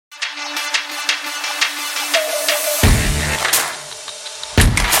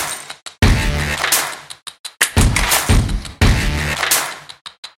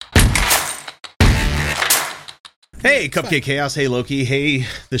Hey, Cupcake Chaos. Hey, Loki. Hey,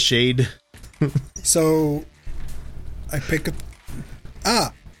 the Shade. So, I pick up...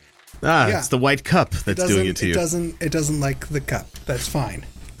 It's the white cup that's doing it to you. It doesn't like the cup. That's fine.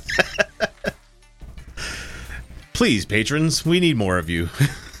 Please, patrons, we need more of you.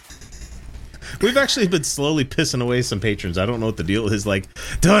 We've actually been slowly pissing away some patrons. I don't know what the deal is. Like,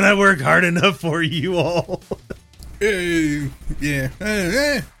 don't I work hard enough for you all? Yeah.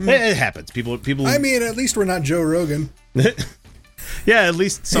 It happens. People. I mean, at least we're not Joe Rogan. Yeah, at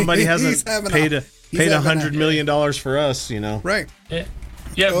least somebody hasn't paid $100 million for us, you know. Right. Yeah.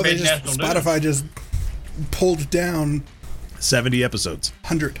 Spotify just pulled down 70 episodes.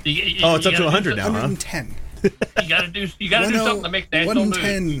 100. It's up to 100 now, 110. You gotta do something to make national news.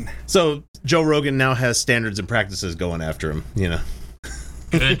 110. So Joe Rogan now has standards and practices going after him, you know.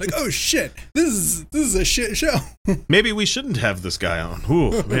 Like, oh shit, this is a shit show. Maybe we shouldn't have this guy on.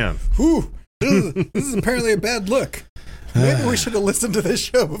 Ooh, man. This is apparently a bad look. Maybe we should have listened to this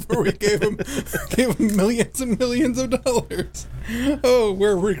show before we gave him millions and millions of dollars. Oh,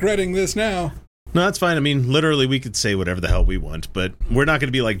 we're regretting this now. No, that's fine. I mean, literally, we could say whatever the hell we want, but we're not going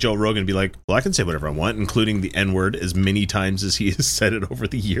to be like Joe Rogan and be like, well, I can say whatever I want, including the N-word as many times as he has said it over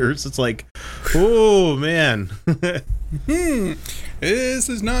the years. It's like, oh, man. This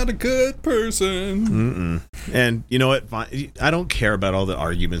is not a good person. And you know what? I don't care about all the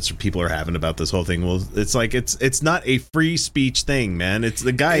arguments people are having about this whole thing. Well, it's like, it's not a free speech thing, man. It's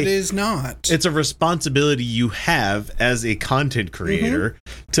the guy. It is not. It's a responsibility you have as a content creator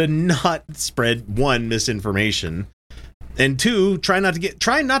to not spread, one, misinformation, and two, try not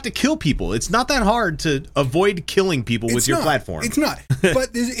to kill people. It's not that hard to avoid killing people with your platform. It's not.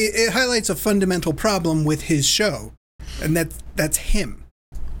 But it highlights a fundamental problem with his show, and that's him.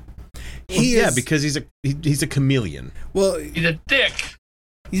 Because he's a chameleon. Well, he's a dick.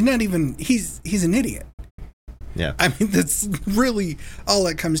 He's not even. He's an idiot. Yeah. I mean, that's really all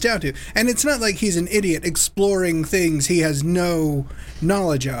it comes down to. And it's not like he's an idiot exploring things he has no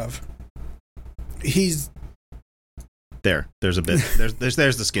knowledge of. He's there's a bit there's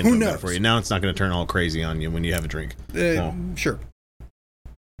the skin tone there for you. Now it's not going to turn all crazy on you when you have a drink. Sure.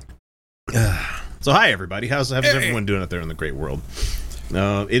 So hi everybody, how's everyone doing out there in the great world?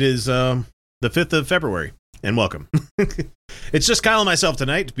 It is the 5th of February, and welcome. It's just Kyle and myself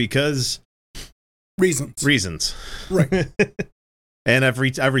tonight because reasons. Right. And I've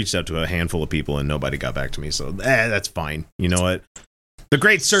reached out to a handful of people and nobody got back to me, so that's fine. You know what? The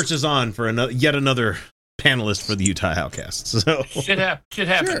great search is on for yet another panelist for the Utah Outcasts. So shit happens.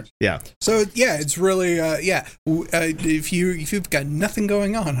 Sure. Yeah. So yeah, it's really if you've got nothing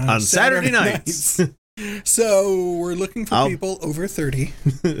going on Saturday nights. So we're looking for people over 30.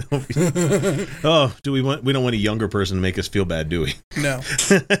 Oh, we don't want a younger person to make us feel bad, do we? No.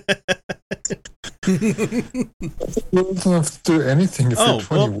 You don't have to do anything if you're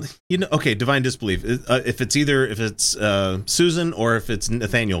 20. Well, okay, divine disbelief. If it's Susan or if it's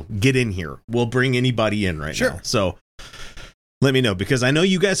Nathaniel, get in here. We'll bring anybody in right now. So let me know, because I know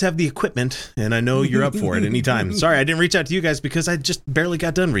you guys have the equipment and I know you're up for it anytime. Sorry, I didn't reach out to you guys because I just barely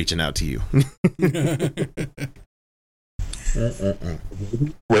got done reaching out to you.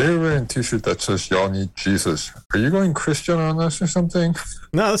 We're wearing a t-shirt that says y'all need Jesus. Are you going Christian on us or something?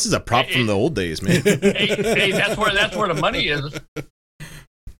 No, this is a prop from the old days, man. Hey, that's where the money is.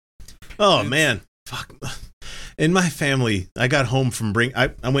 Oh man, fuck. In my family, I got home from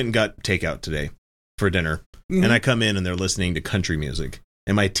I went and got takeout today for dinner. And I come in and they're listening to country music.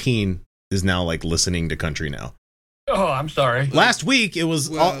 And my teen is now like listening to country now. Oh, I'm sorry. Last week, it was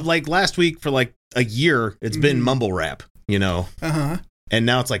last week for like a year, it's been mumble rap, you know? Uh-huh. And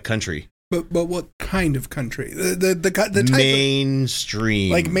now it's like country. But what kind of country? The type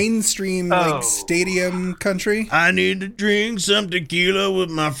mainstream. Like mainstream, like stadium country? I need to drink some tequila with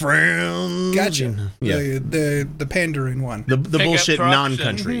my friends. Gotcha. Yeah. The pandering one. The bullshit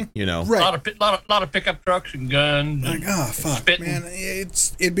non-country, you know. Right. A lot of pickup trucks and guns. Like, oh fuck, spitting. man!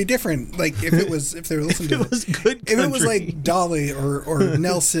 It'd be different. Like if they were listening to it was good country. If it was like Dolly or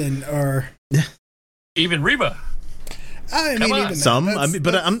Nelson or even Reba. I mean, even some. That, I mean,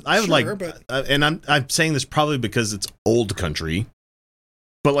 but I would sure, like, and I'm saying this probably because it's old country,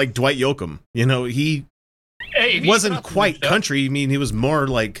 but like Dwight Yoakam, you know, he wasn't quite country. I mean, he was more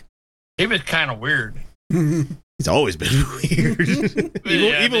like he was kind of weird. He's always been weird,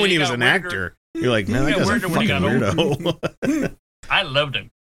 even when he was an actor. You're like, man, that guy's a fucking weirdo. I loved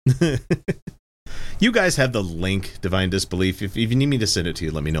him. You guys have the link, Divine Disbelief. If you need me to send it to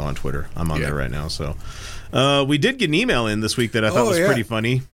you, let me know on Twitter. I'm on there right now. So we did get an email in this week that I thought was pretty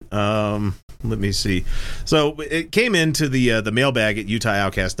funny. Let me see. So it came into the mailbag at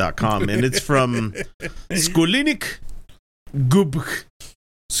UtahOutcast.com, and it's from Skolinik Gubk.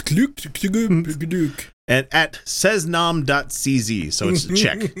 And at seznam.cz. So it's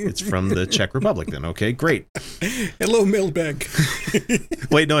Czech. It's from the Czech Republic then. Okay, great. Hello, mailbag.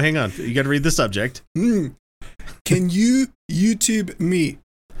 Wait, no, hang on. You got to read the subject. Can you YouTube me?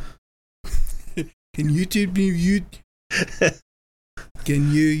 Can you YouTube me?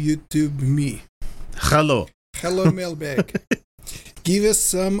 Can you YouTube me? Hello. Hello, mailbag. Give us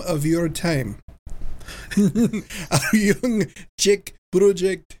some of your time. Our young Czech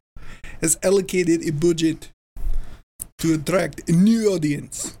project has allocated a budget to attract a new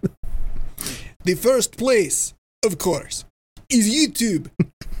audience. The first place, of course, is YouTube.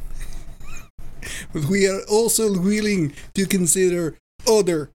 But we are also willing to consider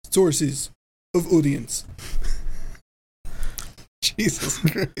other sources of audience. Jesus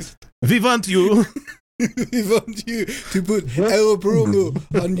Christ. We want you. We want you to put our promo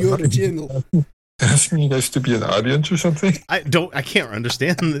on your channel. Asking you guys to be an audience or something? I can't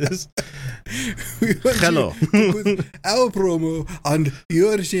understand this. We want Hello. you to put our promo on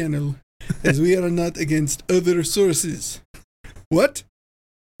your channel, as we are not against other sources. What?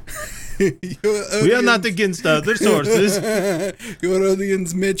 We are not against other sources. Your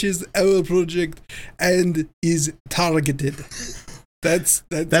audience matches our project and is targeted. That's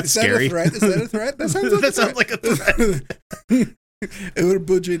scary. Is that a threat? That sounds like a threat. Our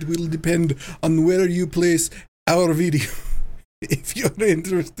budget will depend on where you place our video. If you're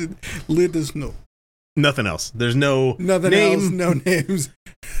interested, let us know. Nothing else. There's no Nothing name, else, no names.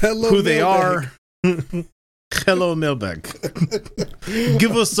 Hello, who they mailbag. are. Hello, mailbag.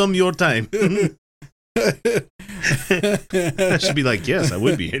 Give us some of your time. I should be like, yes, I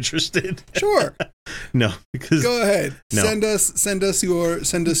would be interested. Sure. No, because Go ahead. No. Send us your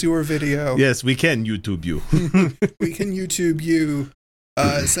video. Yes, we can YouTube you. We can YouTube you.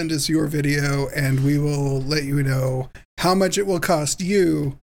 Send us your video, and we will let you know how much it will cost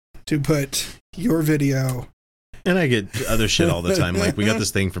you to put your video. And I get other shit all the time. Like, we got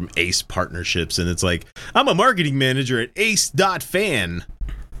this thing from Ace Partnerships, and it's like, I'm a marketing manager at ace.fan.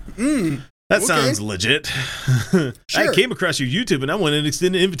 That sounds legit. Sure. I came across your YouTube, and I want to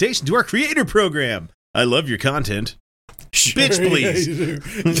extend an invitation to our creator program. I love your content. Sure, Bitch, please. Yeah,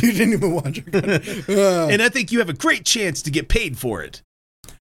 you didn't even watch it. And I think you have a great chance to get paid for it.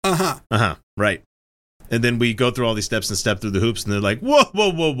 Right. And then we go through all these steps and step through the hoops, and they're like,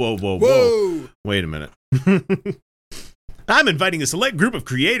 whoa. Wait a minute. I'm inviting a select group of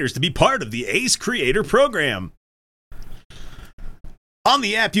creators to be part of the ACE Creator Program. On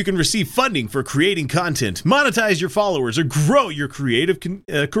the app, you can receive funding for creating content, monetize your followers, or grow your creative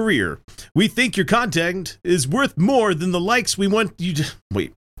career. We think your content is worth more than the likes we want you to...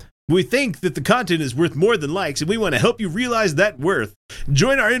 Wait. We think that the content is worth more than likes, and we want to help you realize that worth.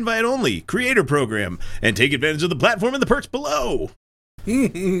 Join our invite-only creator program and take advantage of the platform and the perks below.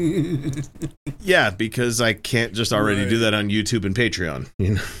 Yeah, because I can't just already do that on YouTube and Patreon.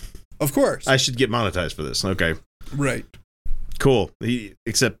 You know? Of course. I should get monetized for this. Okay. Right. Cool.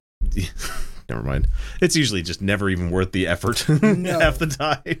 Except, never mind. It's usually just never even worth the effort half the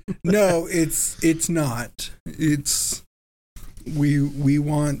time. No, it's not. It's we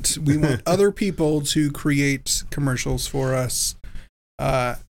want other people to create commercials for us.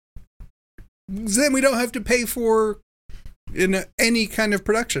 Then we don't have to pay for any kind of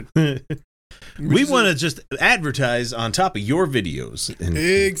production. We want to just advertise on top of your videos.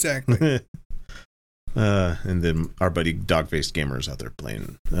 Exactly. And then our buddy Dog-Faced Gamer is out there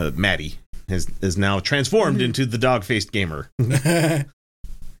playing. Maddie is now transformed into the Dog-Faced Gamer.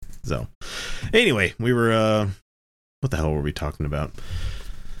 So, anyway, we were... what the hell were we talking about?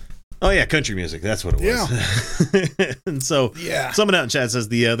 Oh, yeah, country music. That's what it was. Yeah. And so, someone out in chat says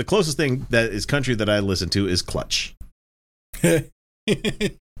the closest thing that is country that I listen to is Clutch. That's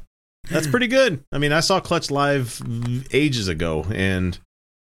pretty good. I mean, I saw Clutch live ages ago, and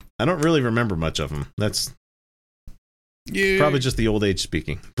I don't really remember much of them. That's probably just the old age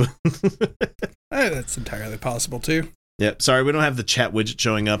speaking. That's entirely possible, too. Yeah, sorry, we don't have the chat widget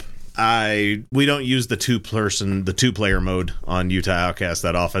showing up. We don't use the two-player mode on Utah Outcast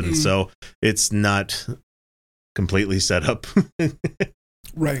that often, so it's not completely set up.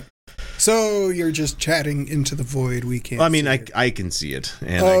 Right. So you're just chatting into the void. We can't. I mean, I can see it,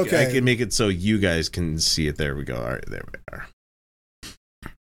 and I can make it so you guys can see it. There we go. All right, there we are.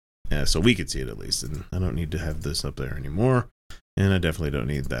 Yeah, so we could see it at least, and I don't need to have this up there anymore, and I definitely don't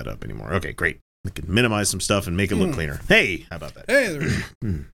need that up anymore. Okay, great. We can minimize some stuff and make it look cleaner. Hey, how about that? Hey, there we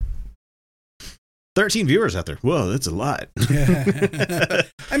go. 13 viewers out there. Whoa, that's a lot.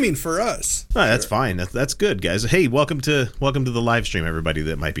 I mean, for us. Oh, that's fine. That's good, guys. Hey, welcome to the live stream, everybody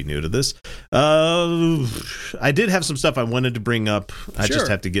that might be new to this. I did have some stuff I wanted to bring up. I just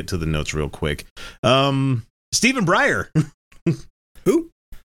have to get to the notes real quick. Stephen Breyer. Who?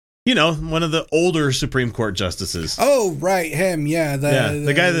 You know, one of the older Supreme Court justices. Oh, right, him. Yeah,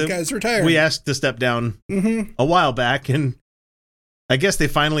 the guy that guy's retired. We asked to step down a while back, and I guess they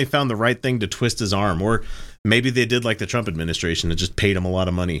finally found the right thing to twist his arm, or maybe they did like the Trump administration and just paid him a lot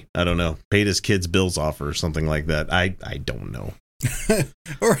of money. I don't know. Paid his kids' bills off or something like that. I don't know.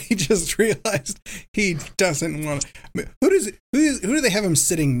 Or he just realized he doesn't want to. Who do they have him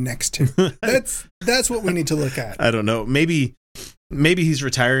sitting next to? That's what we need to look at. I don't know. Maybe he's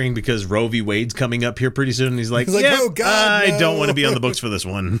retiring because Roe v. Wade's coming up here pretty soon. And he's like, oh God, I don't want to be on the books for this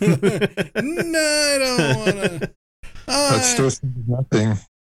one. No, I don't want to. That's still nothing.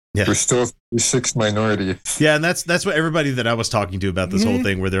 Yeah. We're still a 6 minority. Yeah, and that's what everybody that I was talking to about this whole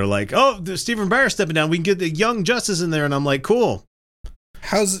thing, where they're like, oh, Stephen Breyer stepping down. We can get the young justice in there. And I'm like, cool.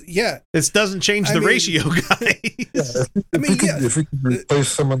 This doesn't change the ratio, guys. If we could replace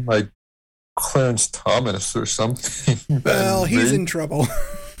someone like Clarence Thomas or something. Well, he's in trouble.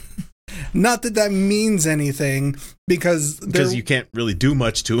 Not that means anything, because you can't really do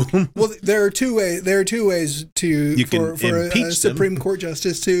much to him. Well, there are two ways. There are two ways for a Supreme Court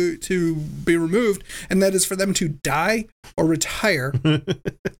justice to be removed, and that is for them to die or retire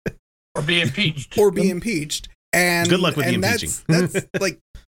or be impeached. And good luck with the impeaching. That's like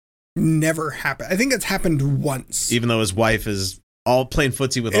never happened. I think that's happened once. Even though his wife is all playing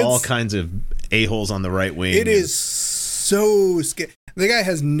footsie with all kinds of a-holes on the right wing. It is so scary. The guy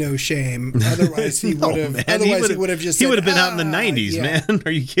has no shame. Otherwise, he would have. Otherwise, he would have just. He would have been out in the '90s, man.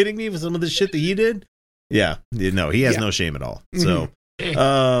 Are you kidding me? With some of the shit that he did? Yeah, no, he has no shame at all. So,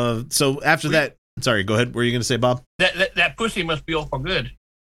 so after that, sorry, go ahead. What were you going to say, Bob? That pussy must be awful good.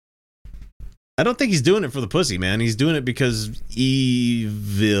 I don't think he's doing it for the pussy, man. He's doing it because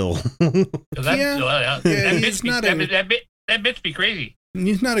evil. That bitch be crazy.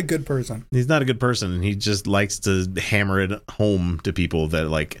 He's not a good person. He's not a good person, and he just likes to hammer it home to people that,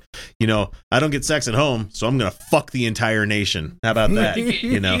 like, you know, I don't get sex at home, so I'm gonna fuck the entire nation. How about that?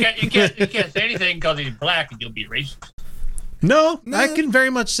 You know, you can't say anything because he's black, and you'll be racist. No, I can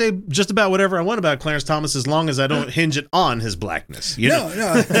very much say just about whatever I want about Clarence Thomas as long as I don't hinge it on his blackness. You know?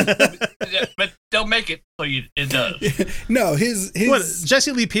 But they'll make it so it does. No, his what,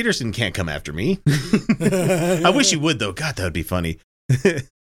 Jesse Lee Peterson can't come after me. I wish he would, though. God, that would be funny.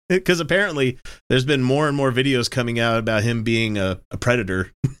 Because apparently there's been more and more videos coming out about him being a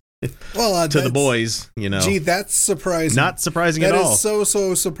predator. Well, to the boys, you know. Gee, that's surprising. Not surprising at all. That is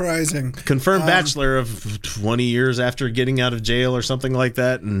so surprising. Confirmed bachelor of 20 years after getting out of jail or something like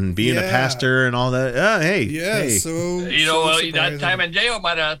that, and being a pastor and all that. Hey. So that time in jail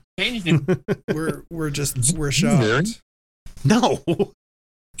might have changed him. we're shocked. No.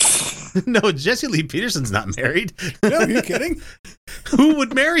 No, Jesse Lee Peterson's not married. No, are you kidding? Who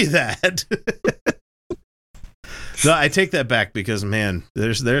would marry that? No, I take that back because, man,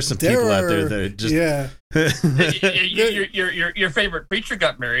 there's some people out there that just your favorite preacher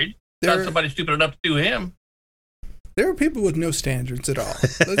got married. Not somebody stupid enough to do him. There are people with no standards at all.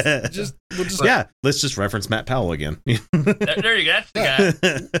 Let's just reference Matt Powell again. There you go. That's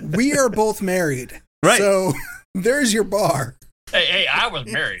the guy. We are both married, right? So there's your bar. Hey, I was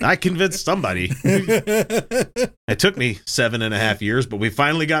married. I convinced somebody. It took me 7.5 years, but we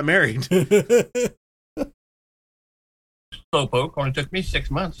finally got married. Slowpoke only took me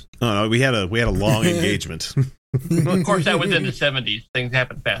 6 months. Oh no, we had a long engagement. Of course, that was in the 70s. Things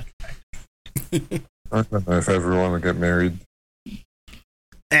happened fast. I don't know if I ever want to get married.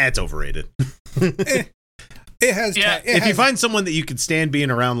 It's overrated. It has. If you find someone that you can stand being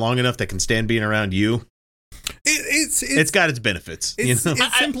around long enough that can stand being around you, it's got its benefits. It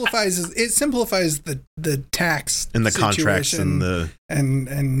simplifies the tax and the contracts and the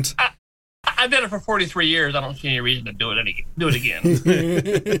and. I've done it for 43 years. I don't see any reason to do it again.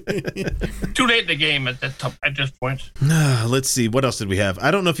 Too late in the game at this point. Let's see. What else did we have?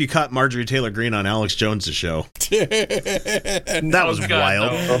 I don't know if you caught Marjorie Taylor Greene on Alex Jones' show. That was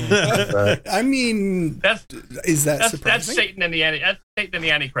wild. No. I mean, that's surprising? That's Satan and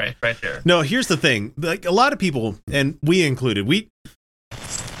the Antichrist right there. No, here's the thing. Like a lot of people, and we included,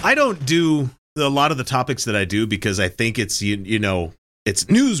 I don't do a lot of the topics that I do because I think it's it's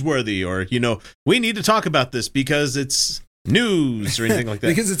newsworthy, or, we need to talk about this because it's news or anything like that.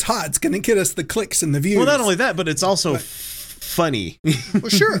 Because it's hot. It's going to get us the clicks and the views. Well, not only that, but it's also funny. Well,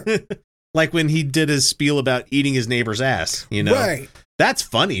 sure. Like when he did his spiel about eating his neighbor's ass, Right. That's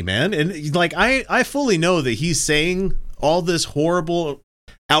funny, man. And like, I fully know that he's saying all this horrible,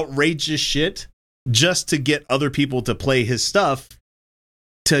 outrageous shit just to get other people to play his stuff,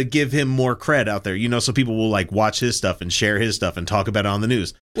 to give him more cred out there, so people will like watch his stuff and share his stuff and talk about it on the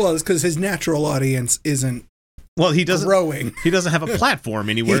news. Well, it's because his natural audience isn't. Well, he doesn't growing. He doesn't have a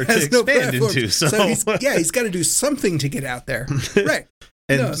platform anywhere to expand into. So he's got to do something to get out there, right?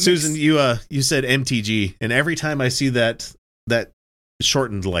 And Susan, you said MTG, and every time I see that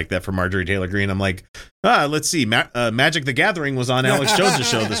shortened like that for Marjorie Taylor Greene, I'm like, let's see, Magic the Gathering was on Alex Jones'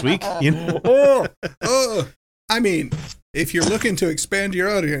 show this week. I mean, if you're looking to expand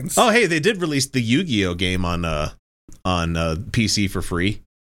your audience. Oh, hey, they did release the Yu-Gi-Oh game on PC for free.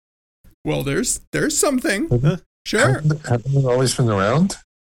 Well, there's something. Sure. Haven't they always been around?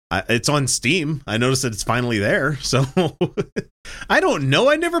 It's on Steam. I noticed that it's finally there. So I don't know.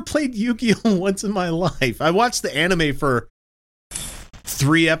 I never played Yu-Gi-Oh once in my life. I watched the anime for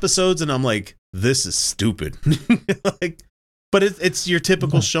 3 episodes, and I'm like, this is stupid. But it's your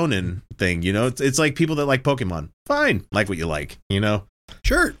typical shonen thing, It's like people that like Pokemon. Fine, like what you like,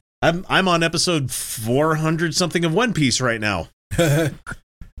 Sure. I'm on episode 400 something of One Piece right now.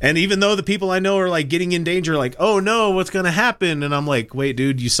 And even though the people I know are like getting in danger, like, oh no, what's going to happen? And I'm like, wait,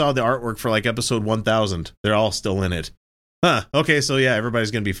 dude, you saw the artwork for like episode 1000. They're all still in it. Huh. Okay. So yeah, everybody's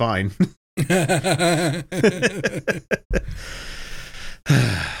going to be fine. Yeah.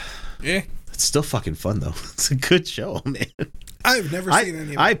 It's still fucking fun though. It's a good show, man. I've never seen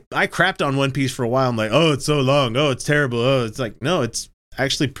any of it. I crapped on One Piece for a while. I'm like, oh, it's so long. Oh, it's terrible. Oh, it's like, no, it's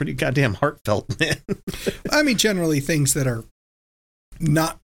actually pretty goddamn heartfelt, man. I mean, generally things that are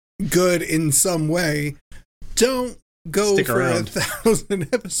not good in some way don't go Stick for around. 1,000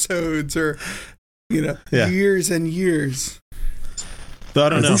 episodes or years and years. Though I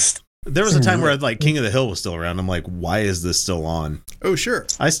don't know. There was a time where like King of the Hill was still around. I'm like, why is this still on? Oh, sure.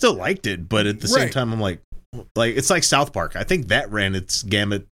 I still liked it, but at the same time, I'm like it's like South Park. I think that ran its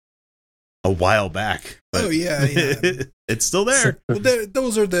gamut a while back. Oh yeah. It's still there. Well,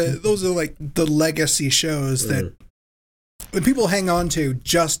 those are like the legacy shows that people hang on to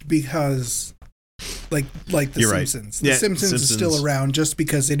just because, like the You're Simpsons. Right. The Simpsons is still around just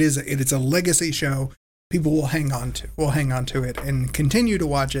because it is a legacy show. People will hang on to it and continue to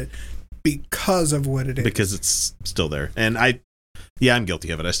watch it because of what it is. Because it's still there. And I'm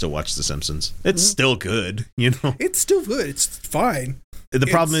guilty of it. I still watch The Simpsons. It's still good, It's still good. It's fine. The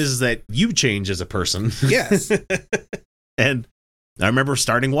problem is that you change as a person. Yes. And I remember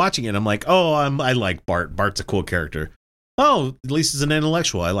starting watching it. I'm like, oh, I like Bart. Bart's a cool character. Oh, Lisa's an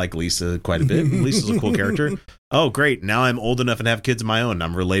intellectual. I like Lisa quite a bit. Lisa's a cool character. Oh, great. Now I'm old enough and have kids of my own.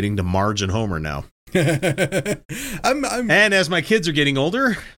 I'm relating to Marge and Homer now. And as my kids are getting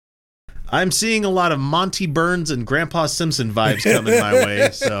older, I'm seeing a lot of Monty Burns and Grandpa Simpson vibes coming my way.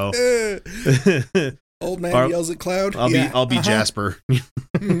 So old man yells at cloud. I'll be Jasper.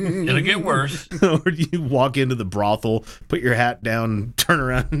 It'll get worse. Or you walk into the brothel, put your hat down, turn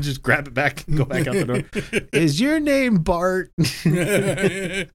around, and just grab it back and go back out the door. Is your name Bart?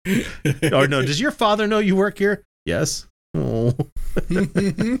 Or no, does your father know you work here? Yes. Oh.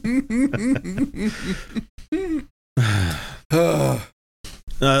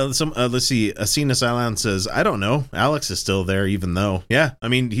 Let's see. Asina Silent says, I don't know. Alex is still there, even though, I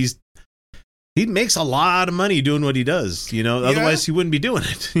mean, he makes a lot of money doing what he does, otherwise he wouldn't be doing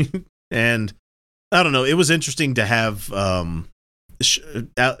it. And I don't know. It was interesting to have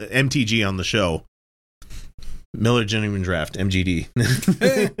MTG on the show. Miller Genuine Draft, MGD.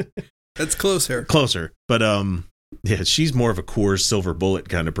 That's closer. But she's more of a Coors Silver Bullet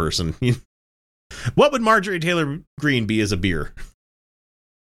kind of person. What would Marjorie Taylor Greene be as a beer?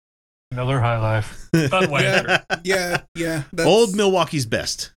 Miller High Life. Budweiser. Yeah. Old Milwaukee's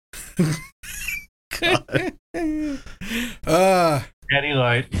Best. Natty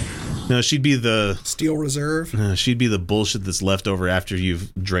Light. No, she'd be the Steel Reserve. She'd be the bullshit that's left over after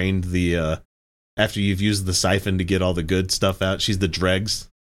you've drained the after you've used the siphon to get all the good stuff out. She's the dregs.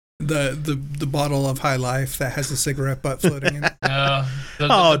 The bottle of High Life that has a cigarette butt floating in it.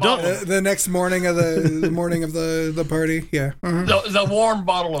 Don't the next morning of the morning of the party. Yeah. The warm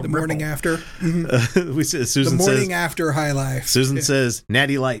bottle of the morning after. Susan the morning says, after High Life. Susan says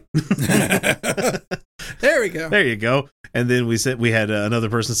Natty Light. There we go. There you go. And then we had another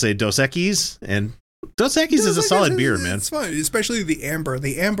person say Dos Equis, and Dos Equis is a solid beer, man. It's fine, especially the amber.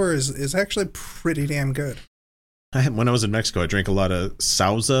 The amber is actually pretty damn good. When I was in Mexico, I drank a lot of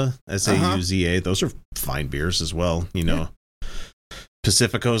Sauza, Sauza. Those are fine beers as well.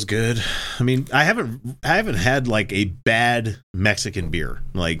 Pacifico's good. I mean, I haven't had like a bad Mexican beer.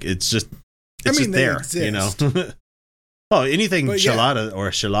 Like it's just there. Exist. Oh, anything But yeah. chelada or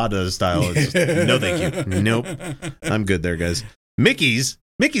chelada style. Is just, no, thank you. Nope. I'm good there, guys. Mickey's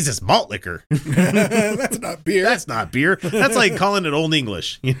is malt liquor. That's not beer. That's not beer. That's like calling it Old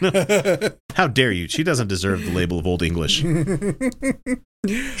English. You know? How dare you? She doesn't deserve the label of Old English.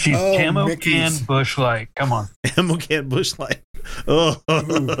 She's camo Mickey's. can Bush Light. Come on. Camo can Bush Light. Oh.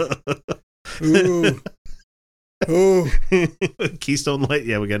 Ooh. Ooh. Keystone Light.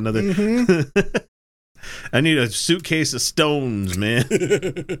 Yeah, we got another. Mm-hmm. I need a suitcase of stones, man.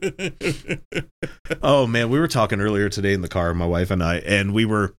 Oh, man. We were talking earlier today in the car, my wife and I, and we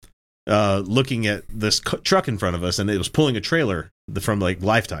were looking at this truck in front of us, and it was pulling a trailer from like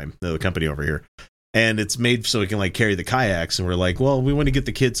Lifetime, the company over here. And it's made so we can like carry the kayaks. And we're like, well, we want to get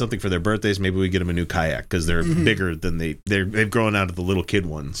the kids something for their birthdays. Maybe we get them a new kayak because they're bigger than they've grown out of the little kid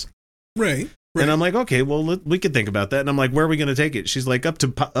ones. Right. And I'm like, okay, well, we could think about that. And I'm like, where are we going to take it? She's like, up to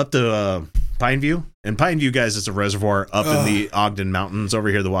Pineview. And Pineview, guys, is a reservoir up in the Ogden Mountains over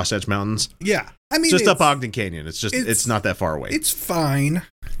here, the Wasatch Mountains. Yeah. I mean, just up Ogden Canyon. It's not that far away. It's fine.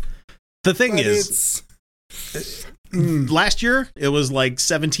 The thing is, last year, it was like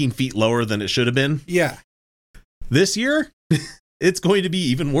 17 feet lower than it should have been. Yeah. This year, it's going to be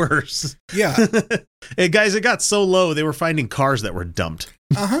even worse. Yeah. Hey, guys, it got so low, they were finding cars that were dumped.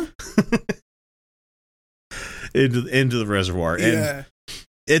 Uh-huh. into the reservoir. And Yeah.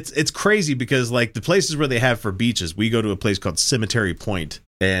 it's crazy because like the places where they have for beaches, we go to a place called Cemetery Point,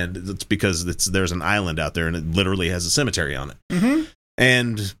 and it's because there's an island out there and it literally has a cemetery on it. Mm-hmm.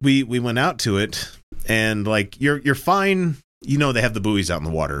 And we went out to it, and like you're fine. You know, they have the buoys out in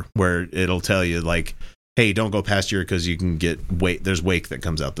the water where it'll tell you like, hey, don't go past here because you can get there's wake that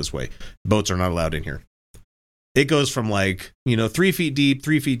comes out this way. Boats are not allowed in here. It goes from like, 3 feet deep,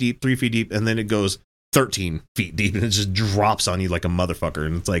 3 feet deep, 3 feet deep, and then it goes 13 feet deep, and it just drops on you like a motherfucker.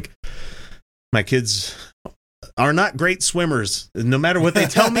 And it's like, my kids are not great swimmers. No matter what they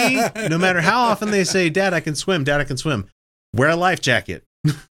tell me, no matter how often they say, Dad, I can swim, Dad, I can swim. Wear a life jacket.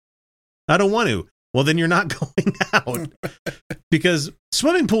 I don't want to. Well, then you're not going out. Because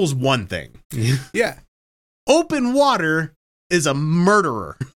swimming pool's one thing. Yeah. Open water is a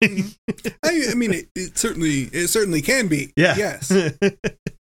murderer. I mean, it certainly can be. Yeah. Yes.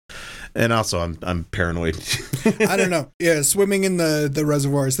 And also, I'm paranoid. I don't know. Yeah, swimming in the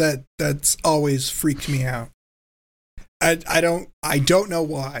reservoirs, that's always freaked me out. I don't know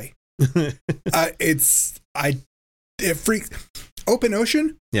why. It freaks. Open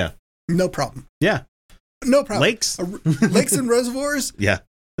ocean? Yeah. No problem. Yeah. No problem. Lakes? Lakes and reservoirs? Yeah.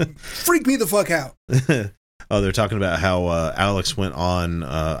 Freak me the fuck out. Oh, they're talking about how Alex went on,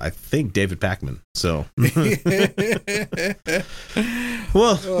 I think, David Pakman. So,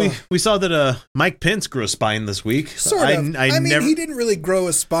 well, we saw that Mike Pence grew a spine this week. Sort of. I mean, he didn't really grow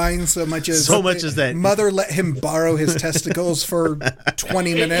a spine so much as that mother let him borrow his testicles for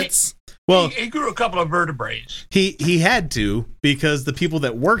 20 minutes. Well, he grew a couple of vertebrae. He had to, because the people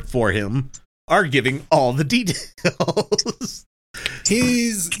that worked for him are giving all the details.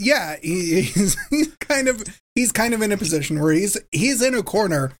 He's kind of in a position where he's in a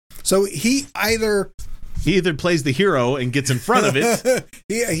corner. So he either plays the hero and gets in front of it.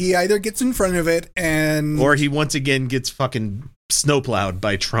 he either gets in front of it or he once again gets fucking snowplowed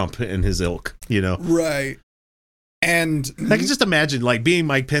by Trump and his ilk, Right. And I can just imagine like being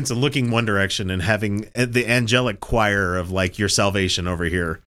Mike Pence and looking one direction and having the angelic choir of like your salvation over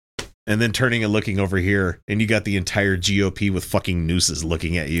here. And then turning and looking over here, and you got the entire GOP with fucking nooses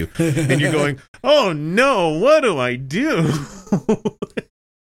looking at you. And you're going, oh no, what do I do?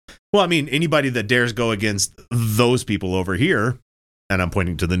 Well, I mean, anybody that dares go against those people over here, and I'm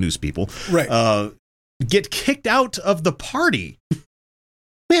pointing to the news people, right? Get kicked out of the party.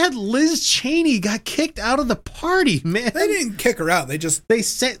 We had Liz Cheney got kicked out of the party, man. They didn't kick her out. They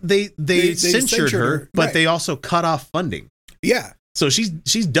censored her, but right. They also cut off funding. Yeah. So she's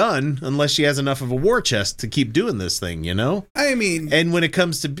done unless she has enough of a war chest to keep doing this thing, I mean, and when it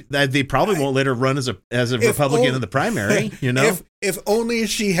comes to, they probably won't let her run as a Republican in the primary, If only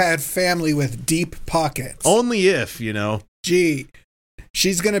she had family with deep pockets. Only if, Gee,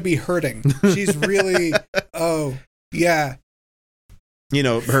 she's gonna be hurting. She's really. Oh yeah.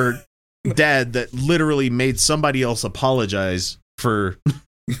 Her dad that literally made somebody else apologize for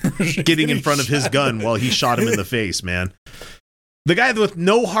getting in front of his gun while he shot him in the face, man. The guy with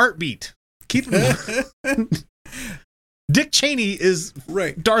no heartbeat. Keep him. Dick Cheney is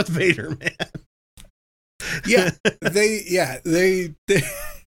right. Darth Vader, man. They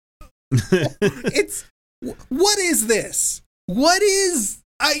it's what is this? What is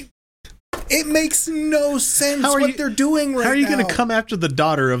It makes no sense How are what you- they're doing right now. How are you going to come after the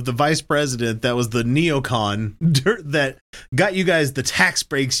daughter of the vice president that was the neocon that got you guys the tax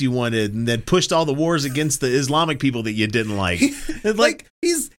breaks you wanted and then pushed all the wars against the Islamic people that you didn't like? It's like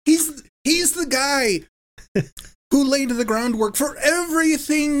he's the guy who laid the groundwork for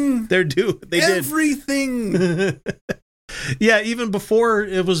everything. They did. Everything. Yeah, even before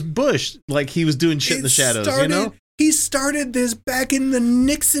it was Bush, like he was doing shit in the shadows, you know? He started this back in the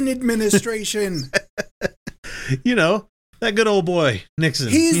Nixon administration. You know, that good old boy, Nixon.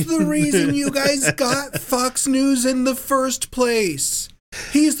 He's the reason you guys got Fox News in the first place.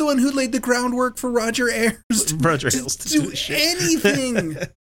 He's the one who laid the groundwork for Roger Ailes to do anything.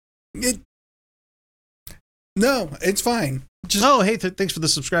 No, it's fine. Hey, thanks for the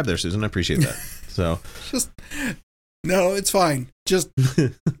subscribe there, Susan. I appreciate that. So, no, it's fine.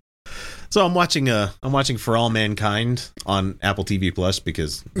 So I'm watching For All Mankind on Apple TV Plus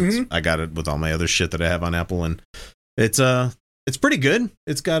because I got it with all my other shit that I have on Apple, and it's pretty good.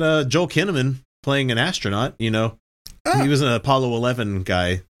 It's got Joel Kinnaman playing an astronaut. You know, he was an Apollo 11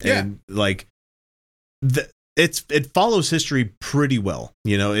 guy, and like it follows history pretty well.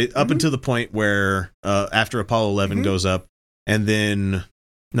 You know, up until the point where after Apollo 11 goes up, and then.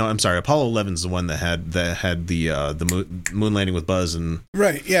 No, I'm sorry. Apollo 11 is the one that had the moon landing with Buzz and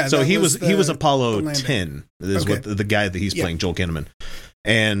right. Yeah. So he was Apollo 10. Is what the guy that he's playing, Joel Kinnaman,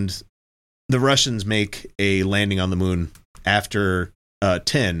 and the Russians make a landing on the moon after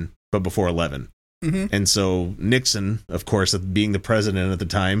 10, but before 11. And so Nixon, of course, being the president at the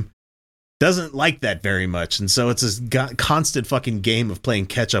time, doesn't like that very much, and so it's this constant fucking game of playing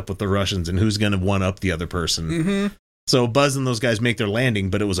catch up with the Russians and who's going to one up the other person. So Buzz and those guys make their landing,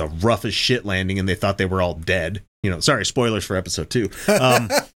 but it was a rough as shit landing, and they thought they were all dead. You know, sorry, spoilers for episode 2.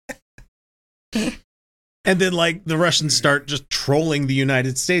 And then, like, the Russians start just trolling the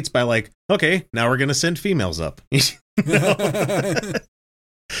United States by, like, okay, now we're going to send females up. You know?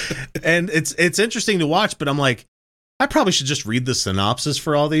 And it's interesting to watch, but I'm like, I probably should just read the synopsis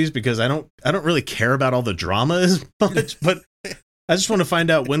for all these because I don't really care about all the drama as much, but I just want to find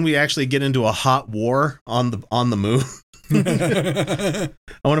out when we actually get into a hot war on the moon. I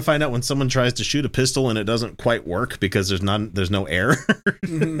want to find out when someone tries to shoot a pistol and it doesn't quite work because there's no air.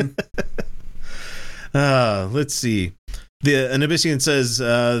 Let's see. The Anabyssian says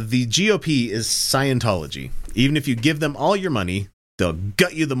the GOP is Scientology. Even if you give them all your money, they'll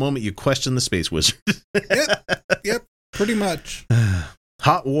gut you the moment you question the space wizard. Yep, pretty much.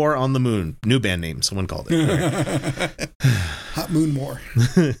 Hot War on the Moon. New band name. Someone called it. Hot Moon War.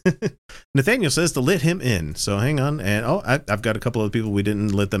 Nathaniel says to let him in. So hang on. And I've got a couple of people we didn't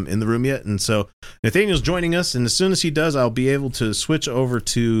let them in the room yet. And so Nathaniel's joining us. And as soon as he does, I'll be able to switch over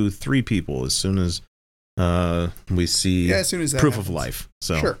to 3 people as soon as we see as soon as that proof happens. of life.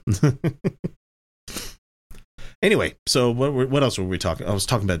 So Sure. Anyway, so what else were we talking? I was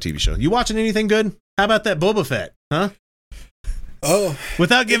talking about a TV show. You watching anything good? How about that Boba Fett? Huh? Oh,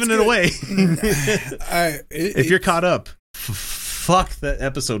 without giving it away. If you're caught up, fuck, that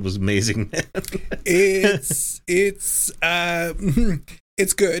episode was amazing. it's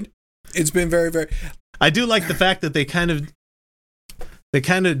good. It's been very, very. I do like the fact that they kind of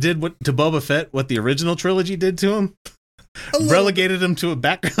did to Boba Fett what the original trilogy did to him. Relegated him to a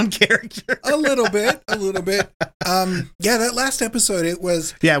background character. a little bit. Yeah, that last episode, it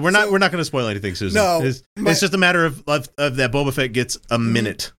was. Yeah, we're not going to spoil anything, Susan. No, it's just a matter of that Boba Fett gets a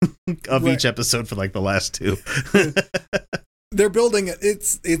minute of each episode for like the last 2. They're building it.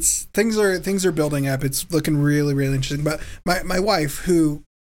 It's things are building up. It's looking really, really interesting. But my wife, who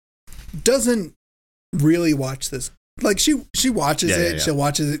doesn't really watch this, like she watches it. Yeah. She'll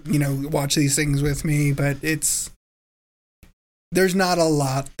watch it, watch these things with me, but there's not a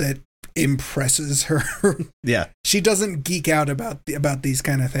lot that impresses her. Yeah. She doesn't geek out about these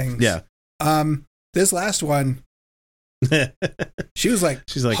kind of things. Yeah. This last one, she's like,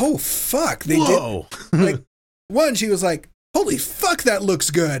 oh fuck, they Whoa. did. Like, one, she was like, holy fuck, that looks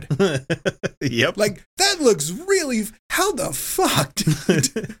good. Yep. Like, that looks really, how the fuck?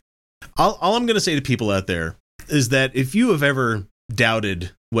 All I'm going to say to people out there is that if you have ever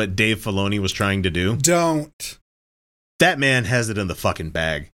doubted what Dave Filoni was trying to do, don't. That man has it in the fucking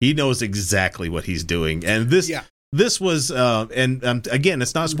bag. He knows exactly what he's doing. And this was, again,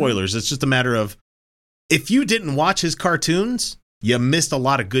 it's not spoilers. It's just a matter of, if you didn't watch his cartoons, you missed a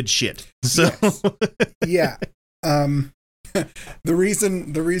lot of good shit. So, yes. Yeah. The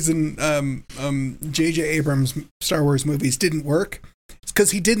reason J.J. Abrams' Star Wars movies didn't work is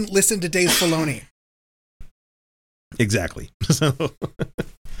because he didn't listen to Dave Filoni. Exactly. So,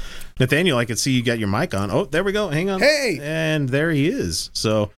 Nathaniel, I can see you got your mic on. Oh, there we go. Hang on. Hey! And there he is.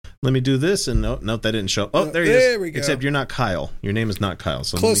 So Let me do this, and nope, that didn't show. Oh, there he is. There we go. Except you're not Kyle. Your name is not Kyle.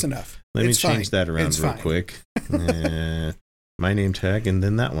 So Close enough. Let me It's change fine. that around It's real fine. quick. My name tag, and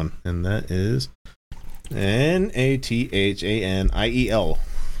then that one, and that is Nathaniel.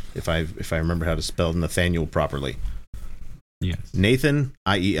 If I remember how to spell Nathaniel properly. Yes. Nathan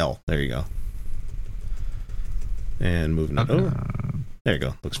IEL. There you go. And moving it over. There you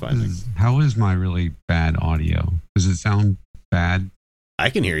go. Looks fine. How is my really bad audio? Does it sound bad? I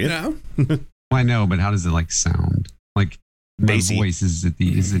can hear you. No. Well, I know, but how does it sound? Like my Bassy. voice is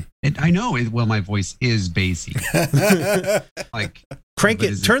I know it. Well, my voice is bassy. Like Crank but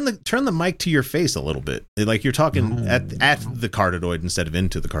it. is Turn the mic to your face a little bit. Like you're talking No. at the cardoid instead of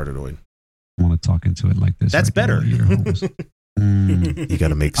into the cardoid. I want to talk into it like this. That's so I can better. hear your holes. You got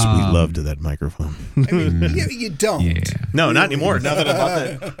to make sweet love to that microphone. I mean, you don't. Yeah. No, not anymore. Now that I bought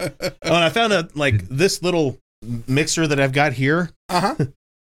that. Oh, and I found this little mixer that I've got here. Uh-huh.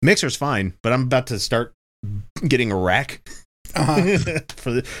 Mixer's fine, but I'm about to start getting a rack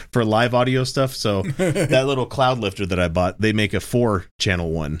Uh-huh. for live audio stuff. So that little cloud lifter that I bought, they make a 4-channel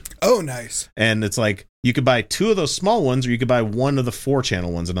one. Oh, nice. And it's like you could buy 2 of those small ones, or you could buy 1 of the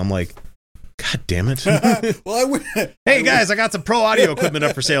 4-channel ones. And I'm like, God damn it! Well, Hey guys, I got some pro audio equipment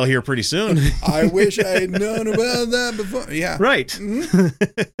up for sale here pretty soon. I wish I had known about that before. Yeah. Right.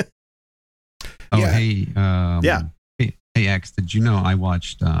 Mhm. Oh, Yeah. hey. Yeah. Hey, X. Did you know I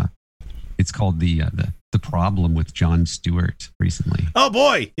watched? It's called the Problem with Jon Stewart recently, Oh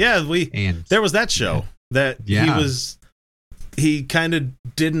boy, yeah, and there was that show that Yeah. he kind of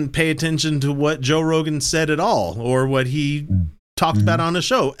didn't pay attention to what Joe Rogan said at all, or what he talked about on the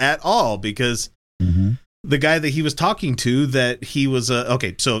show at all, because Mhm. the guy that he was talking to, that he was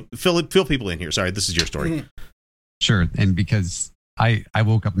okay. So fill people in here. Sorry, this is your story. Mhm. Sure, and because I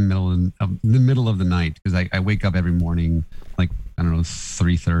woke up in the middle of the night, because I wake up every morning like, I don't know,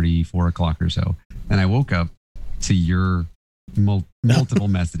 3:30, 4 o'clock or so, and I woke up to your multiple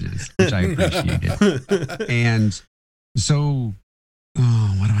messages, which I appreciated. And so,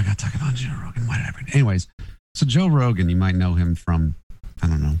 what do I got to talk about Joe Rogan? Why did I bring it? Anyways, so Joe Rogan, you might know him from, I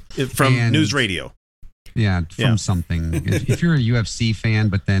don't know, From And- news radio. yeah, from Yeah. something. If you're a UFC fan,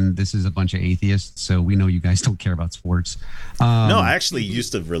 but then this is a bunch of atheists, so we know you guys don't care about sports. No, I actually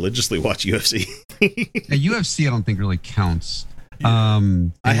used to religiously watch UFC. UFC, I don't think really counts. I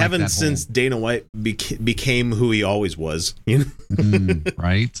and like haven't that since Dana White became who he always was,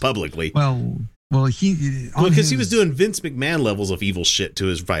 right? publicly. Well, he Because he was doing Vince McMahon levels of evil shit to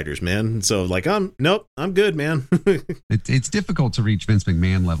his fighters, man. So like, I'm good, man. It's difficult to reach Vince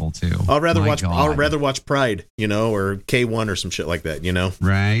McMahon level too. I'll rather My watch God. Pride, or K1 or some shit like that,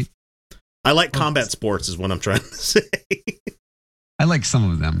 Right. I like combat sports is what I'm trying to say. I like some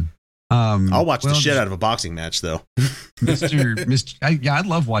of them. I'll watch the shit out of a boxing match though. I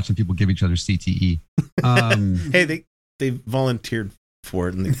love watching people give each other CTE. Hey, they volunteered for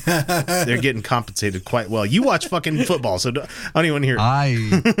it and they're getting compensated quite well. You watch fucking football, so I don't even hear.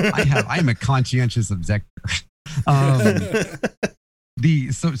 I'm a conscientious objector.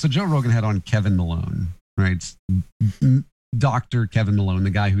 So Joe Rogan had on Kevin Malone, right? Dr. Kevin Malone, the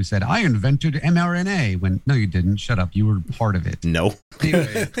guy who said, I invented mRNA, when no, you didn't. Shut up. You were part of it. No.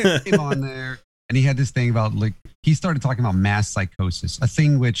 Anyway, came on there and he had this thing about, like, he started talking about mass psychosis, a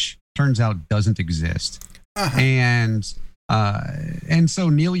thing which turns out doesn't exist. Uh-huh. And so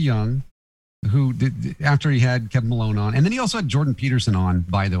Neil Young, who did, after he had Kevin Malone on, and then he also had Jordan Peterson on,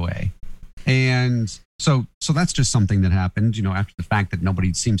 by the way. And so that's just something that happened, after the fact that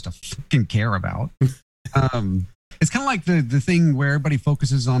nobody seems to fucking care about. It's kind of like the thing where everybody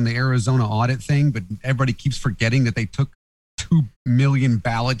focuses on the Arizona audit thing, but everybody keeps forgetting that they took 2 million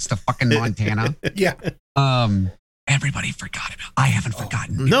ballots to fucking Montana. Yeah. Everybody forgot about. I haven't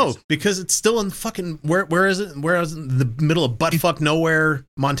forgotten. No, because it's still in fucking where is it? Where is it? In the middle of buttfuck nowhere,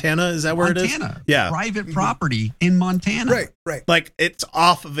 Montana? Is that where it is? Montana. Yeah. Private property in Montana. Right. Like it's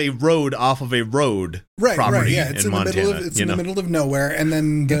off of a road Right, property yeah. It's in Montana. the middle of the middle of nowhere, and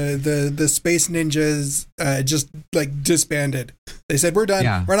then the Space Ninjas just like disbanded. They said we're done.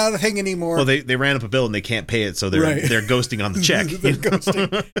 Yeah. We're not a thing anymore. Well, they ran up a bill and they can't pay it, so they're Right. they're ghosting on the check. They're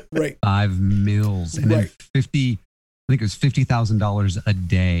ghosting. Right. 5 mils and Right. then 50. I think it was $50,000 a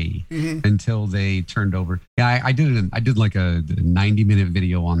day Mhm. until they turned over. Yeah, I did like a 90-minute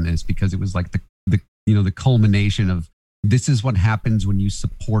video on this because it was like the culmination of this is what happens when you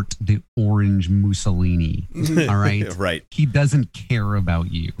support the orange Mussolini. All right. Right. He doesn't care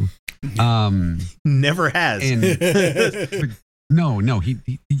about you. Never has. And no, he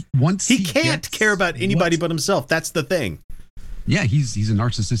once he can't gets care about anybody what- but himself. That's the thing. Yeah, he's a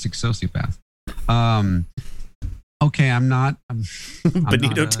narcissistic sociopath. okay, I'm not Bonito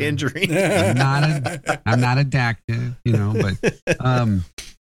not a- Tangerine. I'm not adaptive, but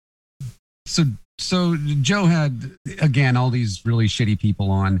so Joe had again all these really shitty people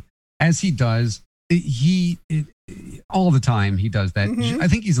on, as he does. All the time he does that. Mhm. I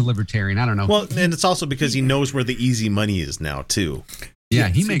think he's a libertarian. I don't know. Well, and it's also because he knows where the easy money is now too. yeah,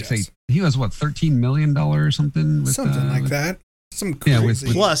 Yes, he he makes does. he has what, $13 million or something with, Something like with- that. Some Yeah, crazy.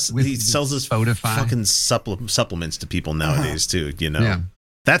 with- Plus, with he sells his Spotify. fucking supplements to people nowadays too. Yeah.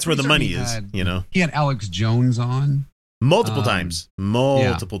 That's where the Pretty money sure is. he had- You know, He had Alex Jones on, multiple times.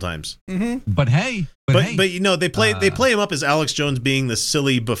 Mhm. but hey, But they play Uh, him up as Alex Jones being the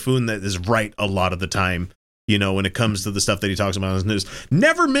silly buffoon that is right a lot of the time. When it comes to the stuff that he talks about on his news,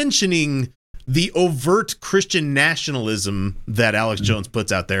 never mentioning the overt Christian nationalism that Alex Jones puts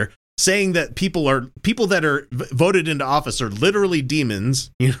out there, saying that people that are voted into office are literally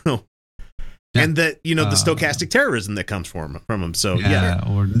demons, Yeah. and that the stochastic terrorism that comes from him. So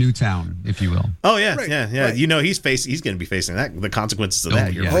or Newtown, if you will. Oh yeah, Right, yeah. right. He's going to be facing the consequences of Oh,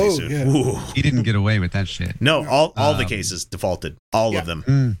 that here yeah. pretty Oh, soon. yeah. Ooh. He didn't get away with that shit. No, all the Um, cases defaulted, all Yeah. of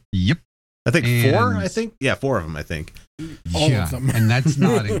them. Yep. I think four. And- I think 4 of them. I think. All of them. And that's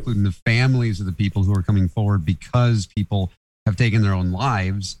not including the families of the people who are coming forward because people have taken their own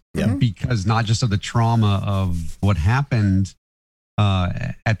lives. Yeah. Because not just of the trauma of what happened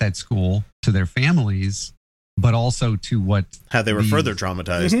at that school to their families, but also to what, How they were These- further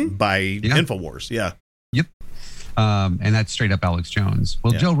traumatized Mhm. by Yeah. Infowars. Yeah. and that's straight up Alex Jones.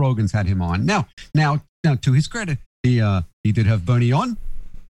 Well, Yeah. Joe Rogan's had him on. Now, to his credit, he did have Bernie on.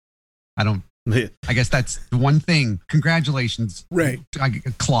 I guess that's the one thing. Congratulations. Right.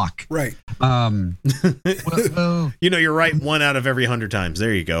 Clock. Right. Well, You're right 1 out of every 100 times.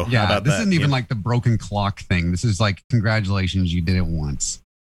 There you go. How yeah, about this that? isn't even Yeah. like the broken clock thing. This is like, congratulations, you did it once.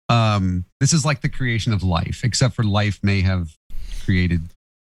 This is like the creation of life, except for life may have created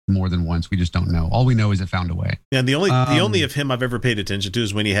more than once. We just don't know. All we know is it found a way. Yeah, the only Um, of him I've ever paid attention to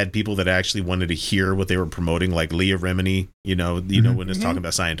is when he had people that actually wanted to hear what they were promoting, like Leah Remini, Mhm. when it's talking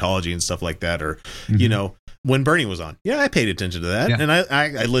about Scientology and stuff like that, or Mhm. when Bernie was on. Yeah, I paid attention to that, Yeah. and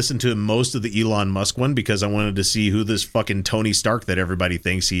I listened to most of the Elon Musk one because I wanted to see who this fucking Tony Stark that everybody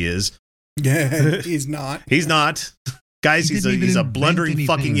thinks he is. Yeah, he's not. He's not, guys. He He's didn't even a invent blundering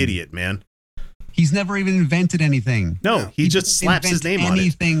fucking anything. idiot, man. He's never even invented anything. No, No. he just didn't slaps his invent name on it.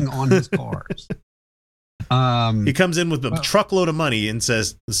 anything on his cars. He comes in with a Well- truckload of money and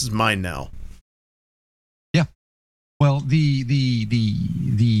says, "This is mine now." Well, the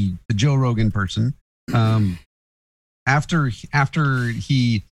Joe Rogan person, after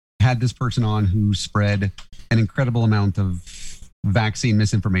he had this person on who spread an incredible amount of vaccine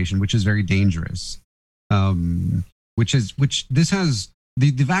misinformation, which is very dangerous.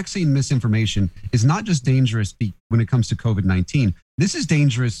 The vaccine misinformation is not just dangerous when it comes to COVID-19. This is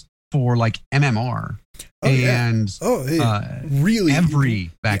dangerous for like MMR Oh, yeah. and Oh, hey, really?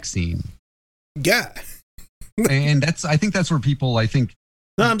 every vaccine. Yeah. And I think that's where people,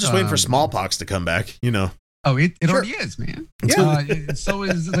 No, I'm just waiting for Um, smallpox to come back. oh, it Sure. already is, man. Yeah. So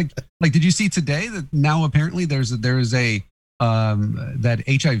is like did you see today that now apparently there's a that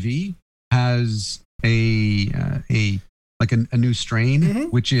HIV has a new strain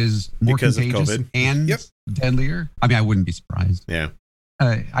Mhm. which is more Because of contagious COVID. and Yep. deadlier. I mean, I wouldn't be surprised. Yeah.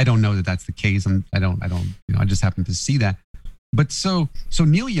 I don't know that that's the case. I just happen to see that. But so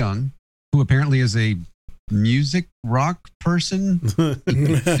Neil Young, who apparently is a music rock person.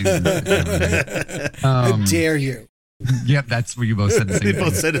 How dare you? Yep, that's where you both said the They same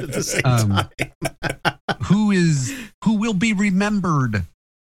both thing. said it at the same Um, time. Who will be remembered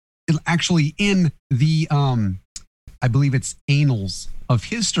actually in the I believe it's annals of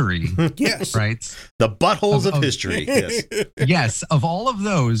history, Yes. right? The buttholes of of- history. Yes. Yes, of all of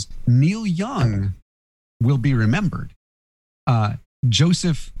those, Neil Young will be remembered.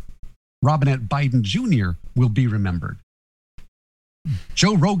 Joseph Robinette Biden Jr. will be remembered.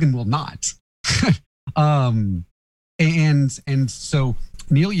 Joe Rogan will not. And so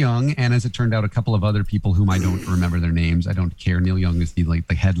Neil Young, and as it turned out, a couple of other people whom I don't remember their names. I don't care. Neil Young is the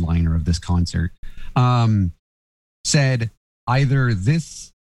headliner of this concert. Said either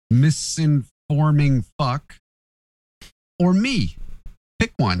this misinforming fuck or me.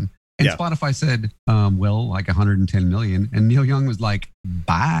 Pick one. And Yeah. Spotify said, well, like 110 million. And Neil Young was like,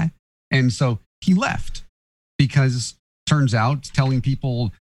 bye. And so he left because turns out telling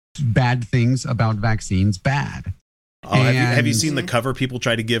people bad things about vaccines bad. Oh, have you And- seen the cover people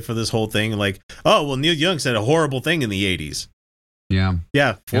try to give for this whole thing? Like, oh, well, Neil Young said a horrible thing in the 80s. Yeah.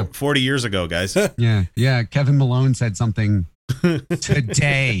 Yeah, Yeah. 40 years ago, guys. Yeah. Yeah. Kevin Malone said something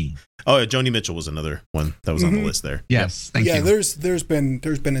today. Oh, yeah, Joni Mitchell was another one that was on the list there. Yes, thank you. there's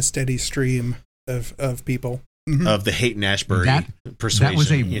been a steady stream of people. Of the Haight Ashbury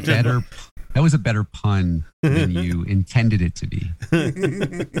persuasion. That was a better pun than you intended it to be.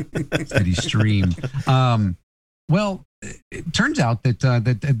 Steady stream. Well, it turns out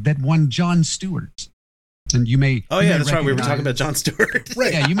that one Jon Stewart, and you may. Oh yeah, that's right. We were talking about Jon Stewart.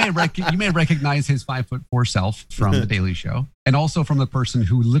 Right. Yeah, you may recognize his 5'4" self from The Daily Show, and also from the person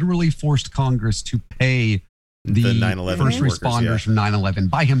who literally forced Congress to pay the 9/11 first responders from 9/11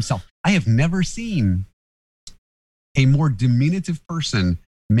 by himself. I have never seen a more diminutive person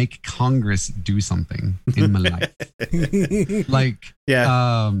make Congress do something in my life. Like,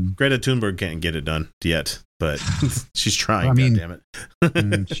 Greta Thunberg can't get it done yet, but she's trying. I mean,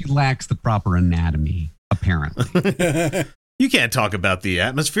 goddammit. She lacks the proper anatomy, apparently. You can't talk about the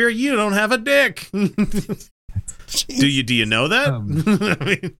atmosphere. You don't have a dick. Do you know that? I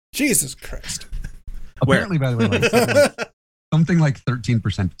mean, Jesus Christ. Apparently, by the way, like, something like 13%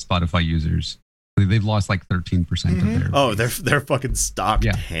 of Spotify users. They've lost like 13% of their. Their fucking stock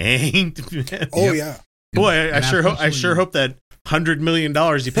tanked. Man. Oh yeah. Boy, I sure hope that $100 million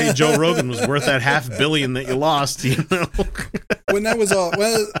you paid Joe Rogan was worth that $500 million that you lost. You know. When that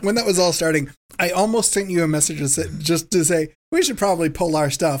was all starting, I almost sent you a message just to say we should probably pull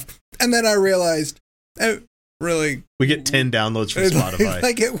our stuff, and then I realized, really, we get 10 downloads from Spotify.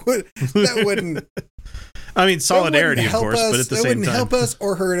 Like that wouldn't. I mean, solidarity, of course, but at the same time, it wouldn't help us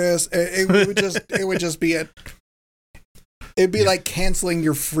or hurt us. It would just be it'd be like canceling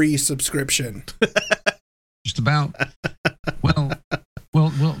your free subscription. Just about.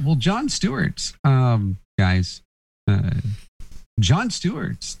 Well, Jon Stewart, guys. Jon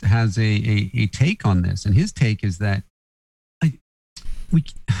Stewart has a take on this, and his take is that we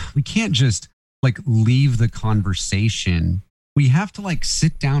can't just like leave the conversation. We have to like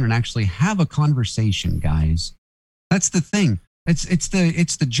sit down and actually have a conversation, guys. That's the thing. It's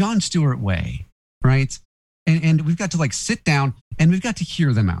the Jon Stewart way, right? And we've got to like sit down and we've got to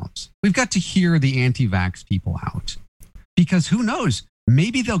hear them out. We've got to hear the anti-vax people out, because who knows?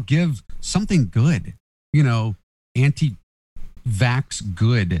 Maybe they'll give something good, anti-vax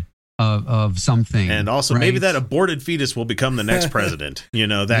good of something. And also, maybe that aborted fetus will become the next president.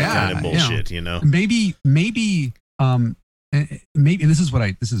 That kind of bullshit. Maybe. Maybe this is what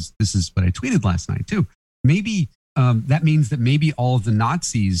I tweeted last night too. Maybe that means that maybe all of the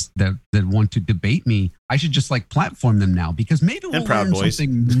Nazis that want to debate me, I should just like platform them now, because maybe we'll learn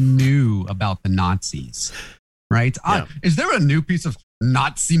something new about the Nazis, right? Yeah. Is there a new piece of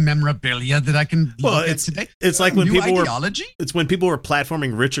Nazi memorabilia that I can look at today? It's like when people ideology? It's when people were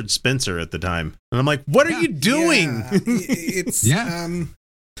platforming Richard Spencer at the time, and I'm like, what are you doing? Yeah.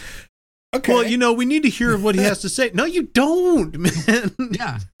 Okay. Well, we need to hear what he has to say. No, you don't, man.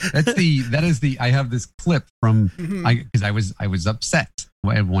 Yeah, I have this clip from because I was upset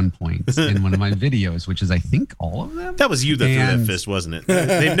at one point in one of my videos, which is I think all of them. That was you that threw that fist, wasn't it?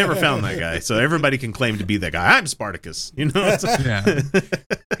 They've never found that guy, so everybody can claim to be that guy. I'm Spartacus, Yeah.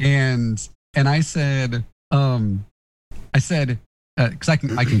 And I said, because I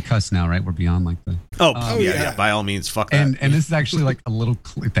can cuss now, right? We're beyond like the. Yeah. By all means, fuck that. And this is actually like a little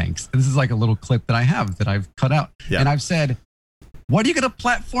clip. Thanks. This is like a little clip that I have that I've cut out, and I've said, "What are you going to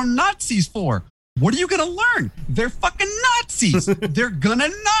platform Nazis for? What are you going to learn? They're fucking Nazis. They're gonna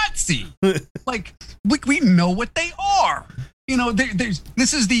Nazi. Like we know what they are.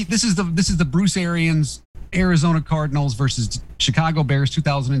 This is the Bruce Arians Arizona Cardinals versus Chicago Bears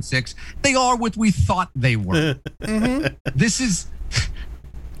 2006. They are what we thought they were. This is.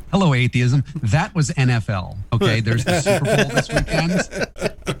 Hello, atheism. That was NFL. Okay, there's the Super Bowl this weekend.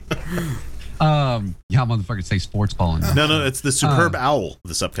 Motherfuckers say sports ball. No, it's the Superb Owl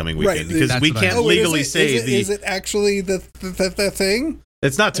this upcoming weekend, because we can't legally say Is it actually the thing?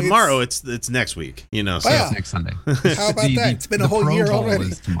 It's not tomorrow. It's next week. So it's next Sunday. How about that? It's been a whole year already.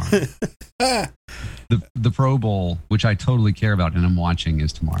 Is tomorrow. The Pro Bowl, which I totally care about and I'm watching,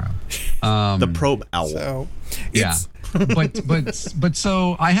 is tomorrow. The Probe Owl. So, yeah. But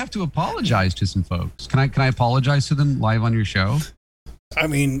so I have to apologize to some folks. Can I apologize to them live on your show? I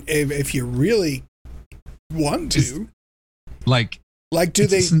mean, if you really want to, do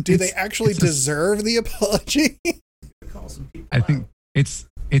they actually deserve the apology? I think it's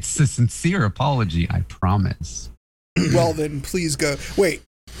a sincere apology. I promise. Well, then please go. Wait,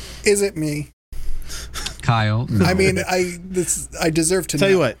 is it me? Kyle? No. I mean, I deserve to know. Tell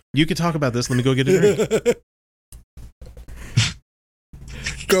you what, you can talk about this. Let me go get a drink.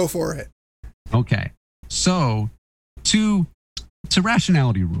 Go for it. Okay. So, to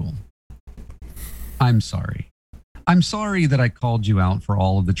rationality rule, I'm sorry. I'm sorry that I called you out for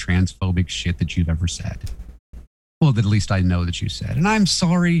all of the transphobic shit that you've ever said. Well, that at least I know that you said. And I'm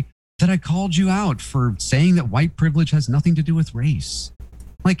sorry that I called you out for saying that white privilege has nothing to do with race.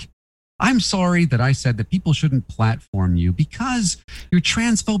 Like, I'm sorry that I said that people shouldn't platform you because your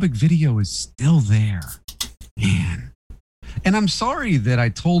transphobic video is still there. Man. And I'm sorry that I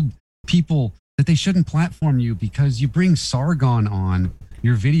told people that they shouldn't platform you because you bring Sargon on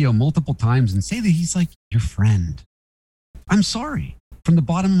your video multiple times and say that he's like your friend. I'm sorry from the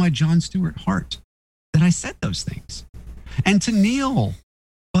bottom of my Jon Stewart heart that I said those things. And to Neil,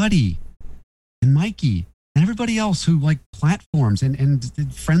 Buddy, and Mikey, and everybody else who like platforms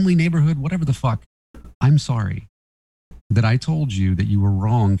and friendly neighborhood, whatever the fuck, I'm sorry that I told you that you were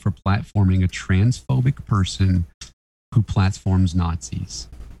wrong for platforming a transphobic person who platforms Nazis.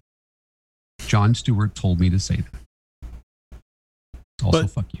 Jon Stewart told me to say that. Also,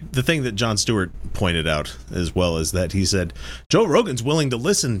 But fuck you. the thing that Jon Stewart pointed out as well is that he said Joe Rogan's willing to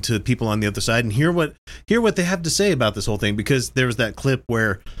listen to people on the other side and hear what they have to say about this whole thing, because there was that clip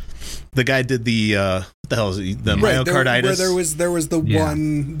where the guy did the what the hell is it? The myocarditis. Where there was the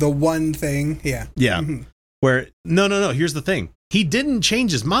one thing. Yeah. Yeah. Mhm. Where no. Here's the thing. He didn't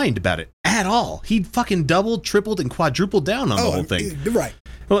change his mind about it at all. He fucking doubled, tripled, and quadrupled down on the whole thing. Right.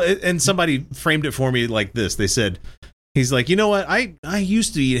 Well, and somebody framed it for me like this. They said, he's like, you know what? I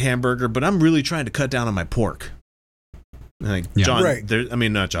used to eat a hamburger, but I'm really trying to cut down on my pork. And like, Yeah. John, Right.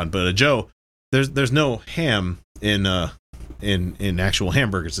 not John, but Joe. There's no ham in actual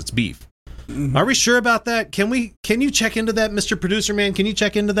hamburgers. It's beef. Mhm. Are we sure about that? Can you check into that, Mr. Producer Man? Can you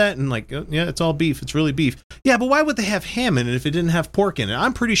check into that? And like, yeah, it's all beef. It's really beef. Yeah, but why would they have ham in it if it didn't have pork in it?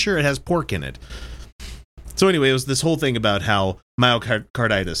 I'm pretty sure it has pork in it. So anyway, it was this whole thing about how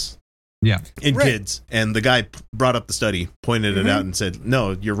myocarditis in Right. kids, and the guy brought up the study, pointed it out, and said,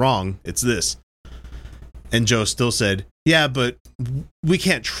 "No, you're wrong. It's this." And Joe still said, "Yeah, but we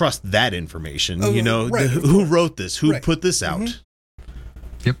can't trust that information. Oh, you know, right, of who course. wrote this? Who Right. put this out?" Mhm.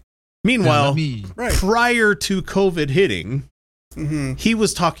 Yep. Meanwhile, Right. prior to COVID hitting, Mm-hmm. he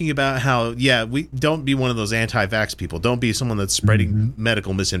was talking about how, we don't be one of those anti-vax people. Don't be someone that's spreading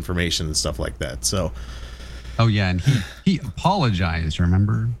medical misinformation and stuff like that. So, Oh yeah, and he apologized.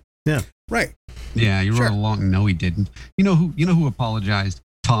 Remember? Right. Yeah, you Sure. wrote along. No, he didn't. You know who apologized?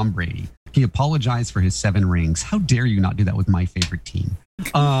 Tom Brady. He apologized for his 7 rings. How dare you not do that with my favorite team?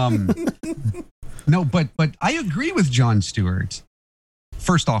 No, but I agree with Jon Stewart.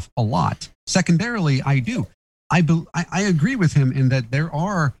 First off, a lot. Secondarily, I do. I agree with him in that there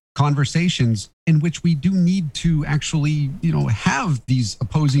are conversations in which we do need to actually, have these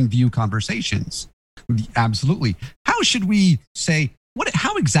opposing view conversations. Absolutely. How should we say,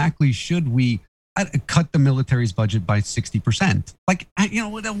 how exactly should we cut the military's budget by 60%? Like,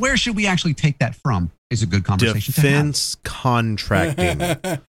 where should we actually take that from? Is a good conversation defense contracting.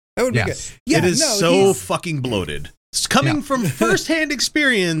 That would be good. Yes. Yeah, it is no, so fucking bloated. It's coming from firsthand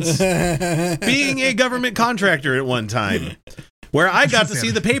experience being a government contractor at one time, where I got to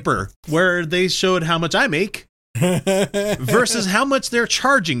see the paper where they showed how much I make versus how much they're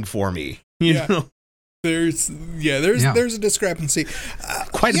charging for me. You know, There's a discrepancy.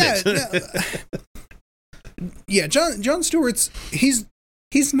 quite a bit. Jon Stewart's he's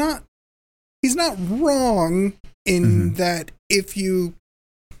not wrong in that if you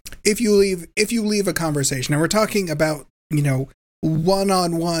leave a conversation, and we're talking about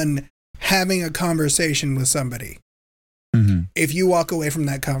one-on-one having a conversation with somebody. Mm-hmm. If you walk away from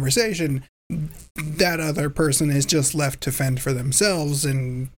that conversation, that other person is just left to fend for themselves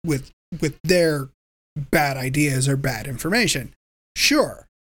and with their bad ideas or bad information. Sure.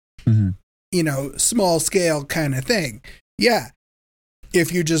 Mm-hmm. Small scale kind of thing. Yeah.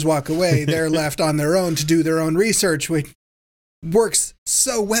 If you just walk away, they're left on their own to do their own research, which works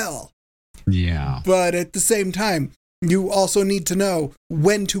so well. Yeah. But at the same time, you also need to know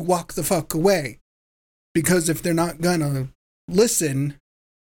when to walk the fuck away. Because if they're not gonna listen,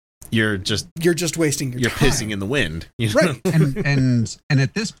 You're just wasting your time. pissing in the wind. Right. and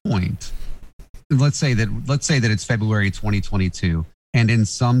at this point, let's say that it's February 2022, and in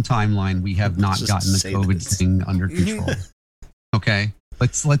some timeline we have not Just gotten the say COVID this. thing under control. Okay,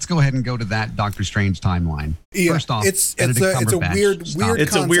 let's go ahead and go to that Doctor Strange timeline. Yeah, First off, it's Benedict a Cumberbatch, weird stop.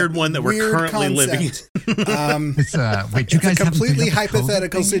 It's a concept. weird one that we're Weird currently living in. concept. It's wait, you It's a guys haven't completely figured out the COVID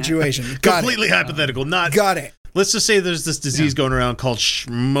hypothetical thing yet? situation. Got Completely hypothetical. Not. Got it. Let's just say there's this disease going around called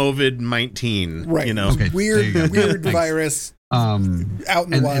Schmovid-19. Right. Okay, Weird there you go. weird Thanks. virus out in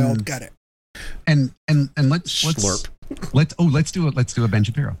the and- wild. and- Got it. And let's Slurp. let's do a Ben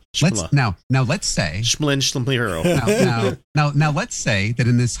Shapiro. Let's say now let's say that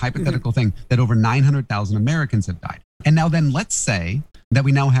in this hypothetical thing that over 900,000 Americans have died. And now then let's say that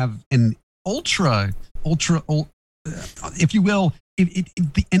we now have an ultra if you will,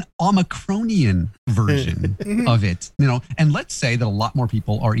 an Omicronian version of it, and let's say that a lot more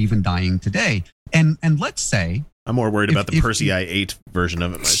people are even dying today. And let's say I'm more worried about the Percy I ate version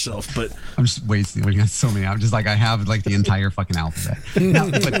of it myself, but I'm just wasting. We got so many. I'm just like I have like the entire fucking alphabet. Now,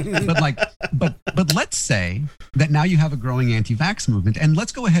 but let's say that now you have a growing anti-vax movement, and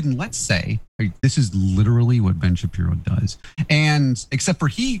let's go ahead and let's say this is literally what Ben Shapiro does, and except for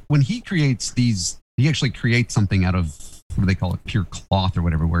when he creates these, he actually creates something out of what do they call it, pure cloth or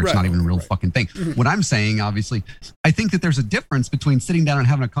whatever, where it's not even a real fucking thing. What I'm saying, obviously, I think that there's a difference between sitting down and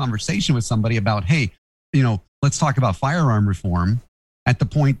having a conversation with somebody about, hey, let's talk about firearm reform at the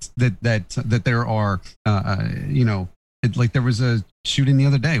point that there are, like there was a shooting the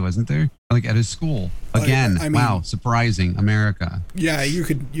other day, wasn't there? Like at his school again. I mean, wow, surprising America. Yeah, you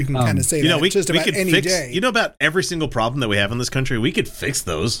can kind of say that we just about could any fix, day. About every single problem that we have in this country, we could fix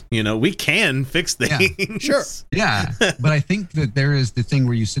those. We can fix things. Yeah, sure. Yeah, but I think that there is the thing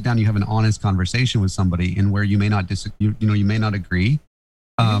where you sit down, you have an honest conversation with somebody, and where you may not you may not agree.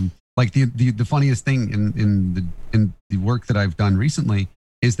 Like the funniest thing in the work that I've done recently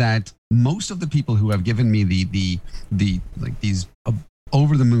is that most of the people who have given me the like these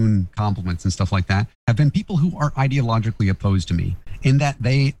over the moon compliments and stuff like that have been people who are ideologically opposed to me, in that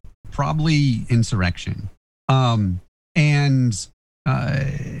they probably insurrection.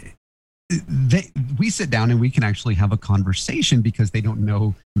 We sit down and we can actually have a conversation because they don't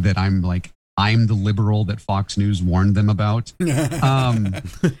know that I'm the liberal that Fox News warned them about.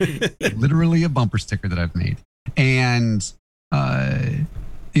 Literally a bumper sticker that I've made. And,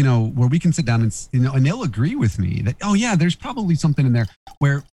 where we can sit down and they'll agree with me that, oh yeah, there's probably something in there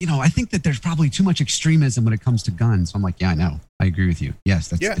where, I think that there's probably too much extremism when it comes to guns. So I'm like, yeah, I know. I agree with you. Yes,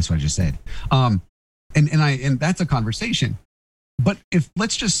 that's what I just said. And that's a conversation. But if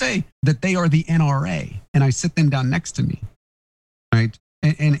let's just say that they are the NRA and I sit them down next to me, right?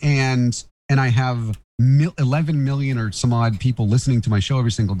 And I have 11 million or some odd people listening to my show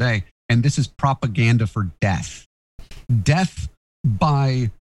every single day. And this is propaganda for death by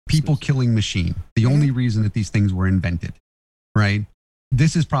people killing machine. The only reason that these things were invented, right?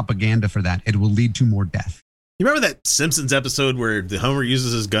 This is propaganda for that. It will lead to more death. You remember that Simpsons episode where the Homer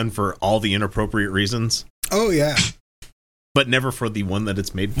uses his gun for all the inappropriate reasons? Oh, yeah. But never for the one that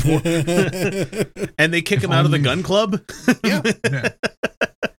it's made for. And they kick him out of the gun club? Yeah.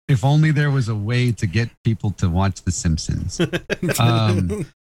 If only there was a way to get people to watch The Simpsons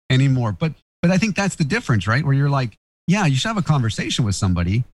anymore. But I think that's the difference, right? Where you're like, yeah, you should have a conversation with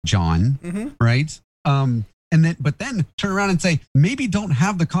somebody, John, right? But then turn around and say, maybe don't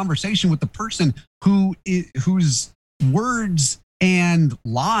have the conversation with the person whose words and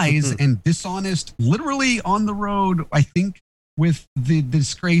lies and dishonest, literally on the road, I think, with the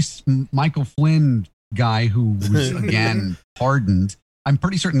disgraced Michael Flynn guy who was, again, pardoned. I'm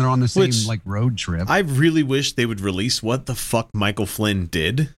pretty certain they're on the same road trip. I really wish they would release what the fuck Michael Flynn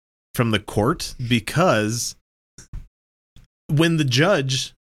did from the court, because when the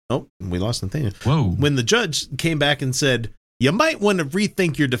judge, we lost Nathaniel. Whoa. When the judge came back and said, you might want to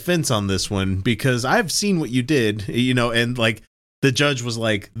rethink your defense on this one because I've seen what you did, and the judge was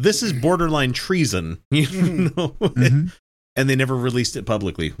like, this is borderline treason, and they never released it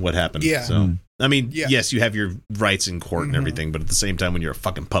publicly, what happened. Yeah. So, I mean, yes, you have your rights in court and everything, but at the same time, when you're a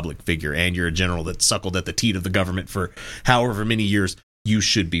fucking public figure and you're a general that suckled at the teat of the government for however many years,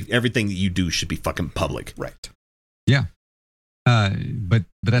 everything that you do should be fucking public. Right. Yeah. But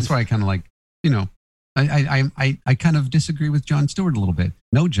that's why I kind of I kind of disagree with Jon Stewart a little bit.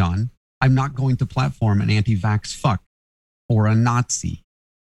 No, John, I'm not going to platform an anti-vax fuck or a Nazi,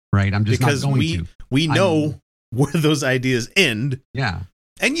 right? I'm just not going to. We know where those ideas end. Yeah.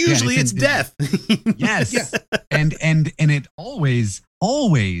 And usually it's death. Yes. Yeah. And it always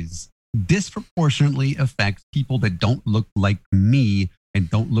disproportionately affects people that don't look like me and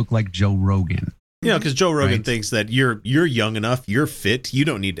don't look like Joe Rogan. Because Joe Rogan thinks that you're young enough, you're fit, you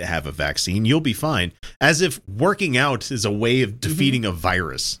don't need to have a vaccine, you'll be fine. As if working out is a way of defeating a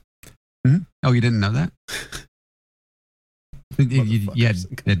virus. Mm-hmm. Oh, you didn't know that? you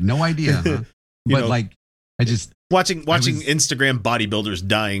had no idea, huh? But I just watching Instagram bodybuilders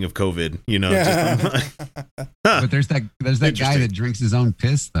dying of COVID, But there's that guy that drinks his own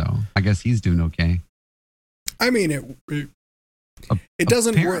piss, though. I guess he's doing okay. I mean, It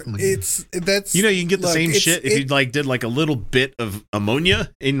doesn't work. Apparently. That's You can get the look, same it's- shit if you did like a little bit of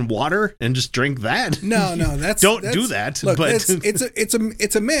ammonia in water and just drink that. No, that's Don't do that. Look, but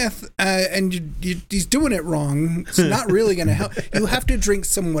it's a myth, and he's doing it wrong. It's not really going to help. You have to drink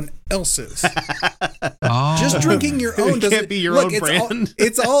someone else's. Oh. Just drinking your own It doesn't can't be your look, own brand. You're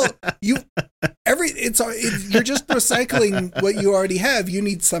just recycling what you already have. You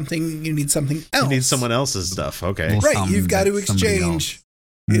need something else. you need someone else's stuff. Okay. Well, Right, you've got to that somebody exchange.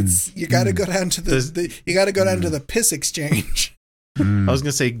 else. You got to go down to the piss exchange. Mm. I was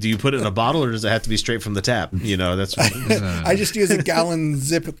gonna say, do you put it in a bottle or does it have to be straight from the tap? That's I just use a gallon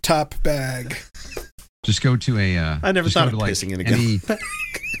zip top bag. Just go to a. I never just thought go of to, pissing in a gallon.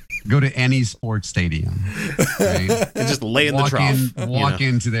 Go to any sports stadium. Right? and just lay in the trough. Walk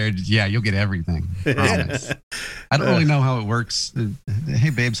into there. Yeah, you'll get everything. Promise. I don't really know how it works.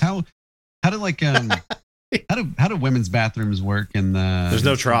 Hey, babes, how do like how do women's bathrooms work in the? There's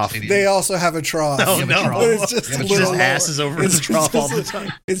no trough. stadium? They also have a trough. Oh, You have a no. trough? But it's just You have a a little trough? lower. Ass is over It's the trough all the just-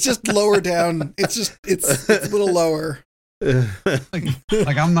 time. It's just lower down. It's a little lower.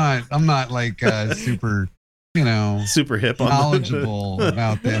 like I'm not like super, Super hip on knowledgeable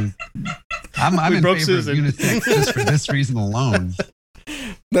about them. I'm We in broke favor Susan. of unisex just for this reason alone.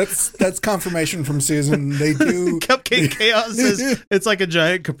 That's confirmation from Susan. They do. Cupcake Chaos says it's like a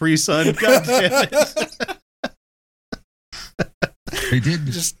giant Capri Sun. God damn it. They did.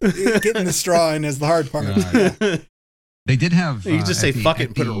 Just getting the straw in is the hard part. They did have. You just say at the- fuck it at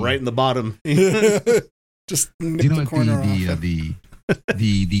and put it the- right in the bottom. Just Do nip you know the what corner off.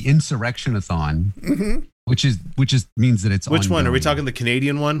 the insurrectionathon, Mm-hmm. which means that it's Which one? Are we ongoing. talking the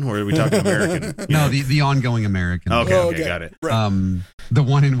Canadian one or are we talking American? No, the ongoing American. Okay, Oh, okay, okay. got it. Right. The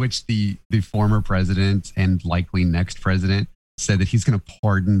one in which the former president and likely next president said that he's going to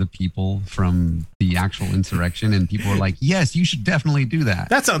pardon the people from the actual insurrection, and people were like, "Yes, you should definitely do that."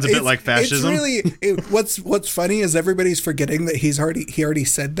 That sounds a bit like fascism. It's really what's funny is everybody's forgetting that he already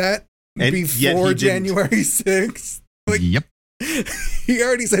said that And yet he before didn't. January 6th. Like, Yep. he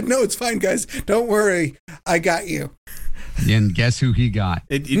already said, "No, it's fine, guys. Don't worry, I got you." And guess who he got?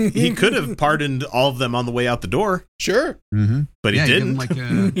 He could have pardoned all of them on the way out the door, Sure. Mm-hmm. but he Give didn't. him like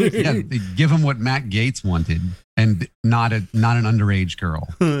they give him what Matt Gaetz wanted, and not an underage girl,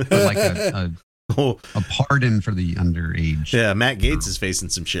 but like a Oh, pardon for the underage. yeah, Matt Gaetz is facing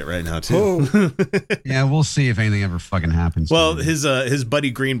some shit right now too. Oh, Yeah, we'll see if anything ever fucking happens. to Well, him. his buddy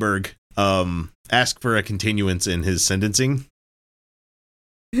Greenberg asked for a continuance in his sentencing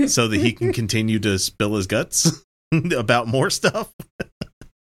so that he can continue to spill his guts about more stuff.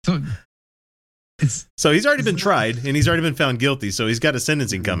 so it's So he's already been tried and he's already been found guilty. So he's got a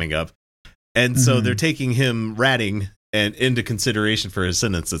sentencing coming up, and so they're taking him ratting and into consideration for his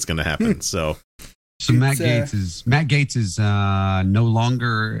sentence that's going to happen. So Matt It's, Gaetz is no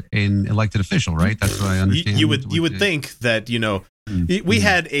longer an elected official, right? That's what I understand. you would think that we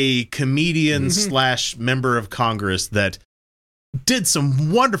had a comedian / member of Congress that did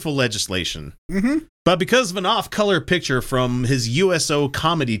some wonderful legislation, but because of an off-color picture from his USO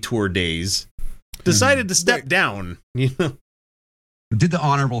comedy tour days, decided to step Right. down. did the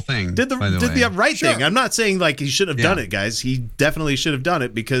honorable thing. Did the right Sure. thing. I'm not saying like he should have done it, guys. He definitely should have done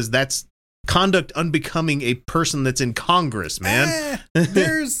it because that's conduct unbecoming a person that's in Congress, man.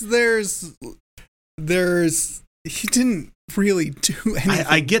 there's he didn't really do anything.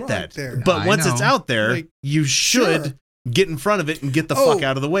 I get wrong that, there. but I once it's know. out there, Like, you should sure. get in front of it and get the fuck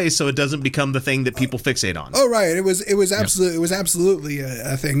out of the way so it doesn't become the thing that people fixate on. Oh right, it was absolutely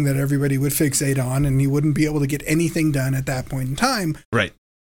a thing that everybody would fixate on, and he wouldn't be able to get anything done at that point in time. Right.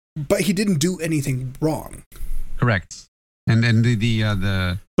 But he didn't do anything wrong. Correct. And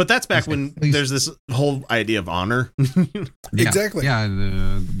the But that's back Please- when please- there's this whole idea of honor yeah, Exactly. yeah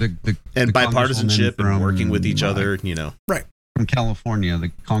the and the bipartisanship congresswoman and working with from, each other, from California, the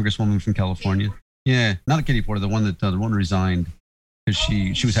congresswoman from California. Yeah, not a Katie Porter, the one that resigned because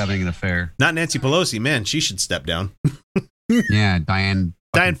she was having an affair. Not Nancy Pelosi, man. She should step down. Yeah, Diane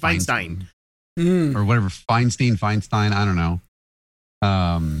fucking Feinstein. or whatever, Feinstein, I don't know.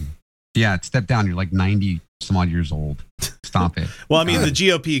 Yeah, step down. You're like 90 some odd years old. Stop it. Well, I mean, the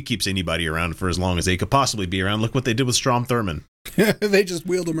GOP keeps anybody around for as long as they could possibly be around. Look what they did with Strom Thurmond. They just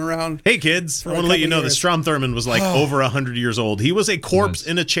wheeled him around. Hey, kids, I For a want to let you couple know that years. Strom Thurmond was like over 100 years old. He was a corpse Yes.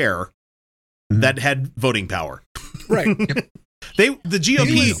 in a chair Mhm. that had voting power. Right. The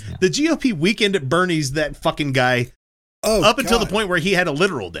GOP, was- the GOP weekend at Bernie's, that fucking guy, Oh, up until the God. point where he had a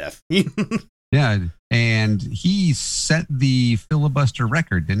literal death. Yeah, and he set the filibuster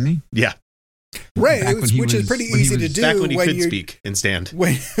record, didn't he? Yeah, Right, Back when he which is was- pretty when he easy to was- do back when he could you're speak and stand.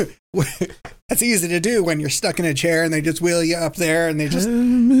 when That's easy to do when you're stuck in a chair and they just wheel you up there and they just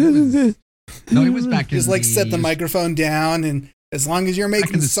No, it was back in just like set the microphone down, and as long as you're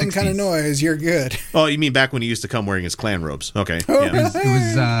making some 60s. kind of noise, you're good. Oh, you mean back when he used to come wearing his clan robes? Okay. Oh, Yeah.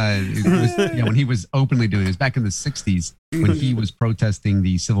 It was yeah, when he was openly doing it. It was back in the 60s when he was protesting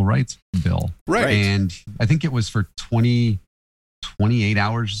the civil rights bill. Right. And I think it was for 28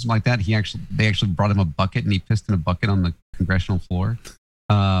 hours or something like that. They actually brought him a bucket and he pissed in a bucket on the congressional floor.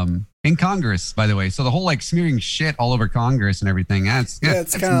 In Congress, by the way. So the whole like smearing shit all over Congress and everything, it's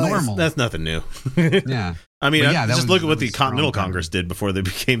that's kinda normal. That's nothing new. Yeah. I mean, But yeah, that just was- look at that what the was Continental strong Congress did before they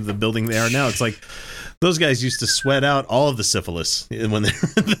became the building they are now. It's like those guys used to sweat out all of the syphilis when they were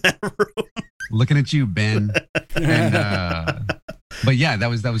in that room. Looking at you, Ben. And, but yeah, that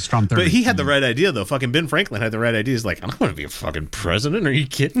was Strom 30. But he had the right idea, though. Fucking Ben Franklin had the right idea. He's like, I don't want to be a fucking president. Are you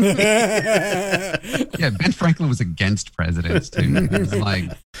kidding me? Yeah, Ben Franklin was against presidents too. He was like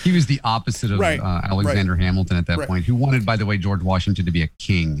he was the opposite of Right, Alexander Hamilton at that right. point, who wanted, by the way, George Washington to be a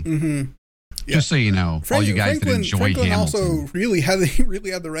king. Mm-hmm. Yeah. Just so you know, all you guys that enjoy Franklin Hamilton. also really had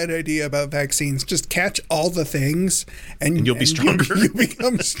the right idea about vaccines. Just catch all the things, and you'll be stronger. You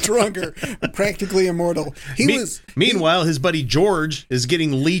become stronger, practically immortal. Meanwhile, his buddy George is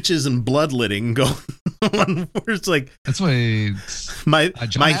getting leeches and bloodletting going on. Where it's like, That's why my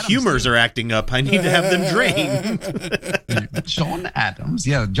John Adams humors too. are acting up. I need to have them drained. John Adams.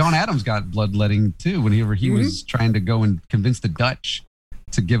 Yeah, John Adams got bloodletting too whenever he was trying to go and convince the Dutch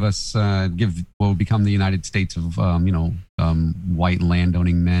to give us what would become the United States of white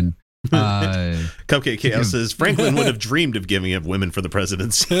landowning men. Cupcake Chaos says Franklin would have dreamed of giving up women for the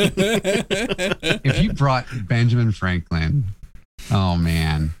presidency. If you brought Benjamin Franklin, oh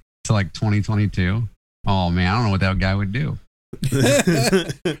man, to like 2022, oh man, I don't know what that guy would do.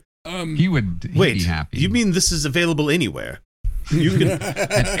 He'd Wait, be happy. you mean this is available anywhere? You can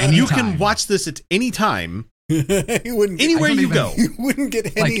At any you time. can watch this at any time, He wouldn't get, anywhere I don't you even- go. he wouldn't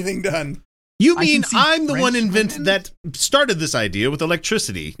get anything done. You I can mean see I'm the one French women. that started this idea with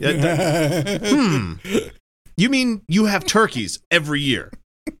electricity? You mean you have turkeys every year?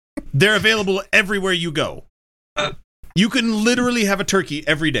 They're available everywhere you go. You can literally have a turkey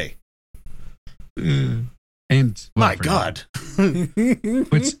every day. And My for God,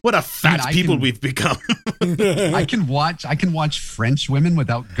 But what a fat I people can- we've become. I can watch French women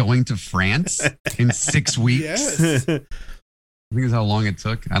without going to France in 6 weeks. Yes. I think that's how long it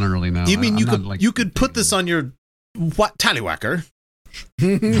took. I don't really know. You mean I'm you not, could like, you could put this on your tallywhacker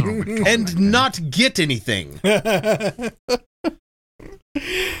Oh my God. and not get anything?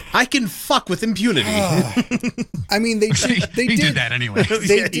 I can fuck with impunity. I mean, they he did that anyway.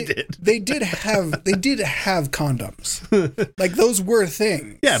 Yeah, he did. They did have condoms. Like those were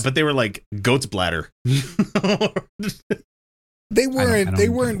things. Yeah, but they were like goat's bladder. They weren't. They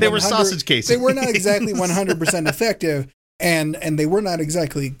weren't. They were 100 sausage casing. They were not exactly 100% effective, and they were not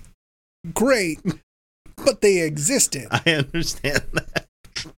exactly great, but they existed. I understand that.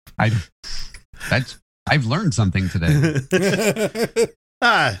 I've learned something today.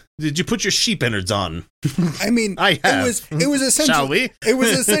 Did you put your sheep innards on? I mean, I have. It was essentially. Shall we? It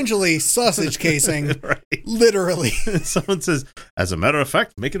was essentially sausage casing, Right. literally. Someone says, as a matter of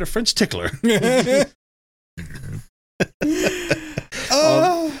fact, make it a French tickler.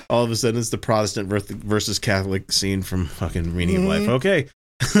 All of a sudden, it's the Protestant versus Catholic scene from fucking Meaning of Life. Okay.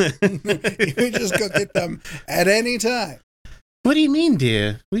 You just go get them at any time. What do you mean,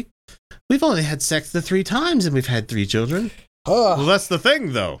 dear? We've only had sex the 3 times and we've had 3 children. Well, Oh, that's the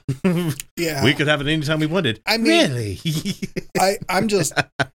thing, though. yeah. We could have it anytime we wanted. I mean- really? I'm just.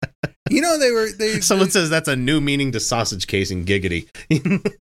 Someone says that's a new meaning to sausage casing. Giggity.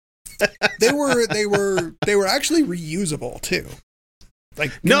 they were actually reusable too.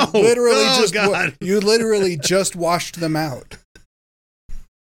 Like No! you literally Oh, just God. you literally just washed them out.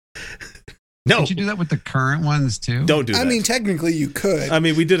 No, Can't you do that with the current ones too? don't do that. I mean, technically you could. I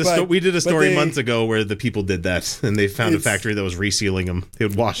mean, we did a but story they- months ago where the people did that, and they found a It's- factory that was resealing them. They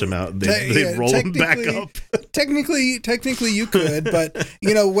would wash them out. They'd Yeah, roll them back technically- up. technically you could, but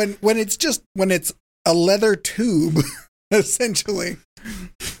you know when it's a leather tube, essentially.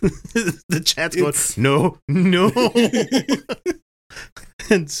 The chat's going, It's- no.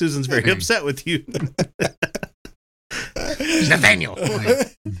 And Susan's very upset with you. Nathaniel.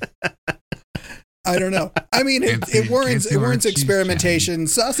 Like, I don't know. I mean, it warrants experimentation.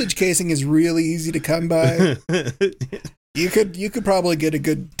 Sausage casing is really easy to come by. You could probably get a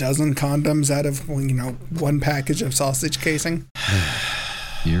good dozen condoms out of one package of sausage casing.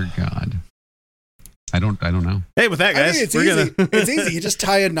 dear God. I don't know. Hey, with that, guys, it's easy. It's easy. You just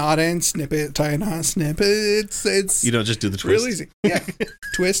tie a knot in, snip it, tie a knot, snip it. It's You don't just do the twist. real easy. Yeah.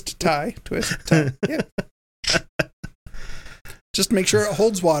 Twist, tie. Yeah. Just make sure it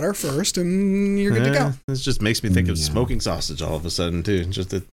holds water first, and you're good to go. This just makes me think of smoking sausage all of a sudden, too.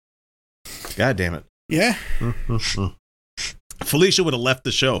 God damn it. Yeah. Felicia would have left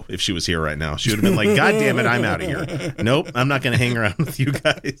the show if she was here right now. She would have been like, God damn it, I'm out of here. Nope, I'm not going to hang around with you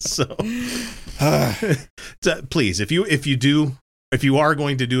guys. So, please, if you are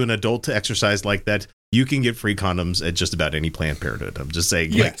going to do an adult exercise like that, you can get free condoms at just about any Planned Parenthood. I'm just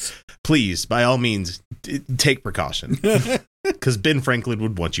saying, Yes. please, by all means, take precaution. Because Ben Franklin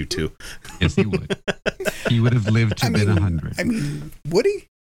would want you to. Yes, he would. He would have lived to been 100. I mean, would he?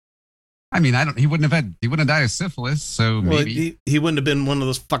 I mean, he wouldn't have died of syphilis, so maybe. He wouldn't have been one of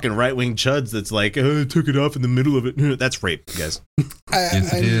those fucking right-wing chuds that's like, oh, I took it off in the middle of it. That's rape, guys.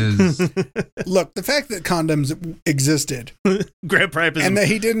 Yes, it is. Look, the fact that condoms existed Grand Priapism. and that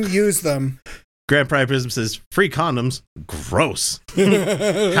he didn't use them. Grand Priapism says, free condoms? Gross.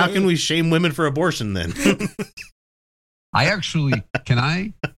 How can we shame women for abortion then? I actually, can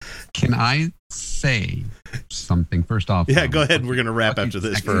I say something first off? Yeah, go ahead. We're going to wrap after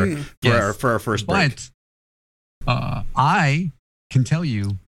this for our first break. But I can tell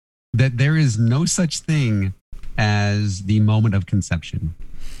you that there is no such thing as the moment of conception.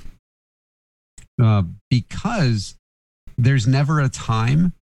 Because there's never a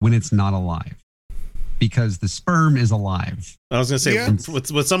time when it's not alive. Because the sperm is alive. I was going to say,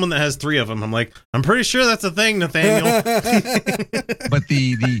 with someone that has 3 of them, I'm like, I'm pretty sure that's a thing, Nathaniel. But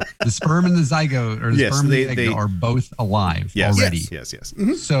the sperm and the zygote, or the sperm and the egg are both alive already. Yes.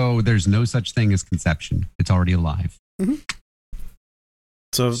 Mm-hmm. So there's no such thing as conception. It's already alive. Mm-hmm.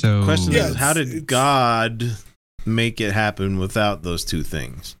 So the question is, how did God make it happen without those 2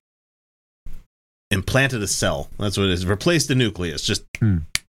 things? Implanted a cell. That's what it is. Replaced the nucleus. Just...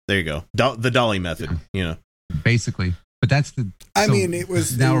 There you go. The Dolly method, Basically. But that's the... I mean, it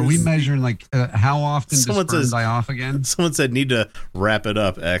was... Now, are we measuring, like, how often does sperm die off again? Someone said, need to wrap it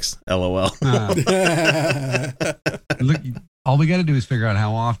up, X. LOL. Look, all we got to do is figure out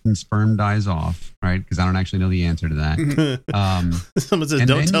how often sperm dies off, right? Because I don't actually know the answer to that. Someone says,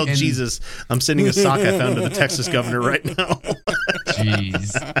 don't tell Jesus I'm sending a sock I found to the Texas governor right now.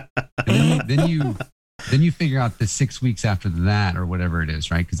 Jeez. Then you figure out the 6 weeks after that, or whatever it is,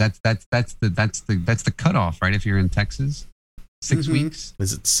 right? Because that's the cutoff, right? If you're in Texas, 6 weeks.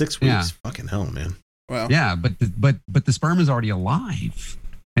 Is it 6 weeks? Yeah. Fucking hell, man. Wow. Yeah, but the sperm is already alive,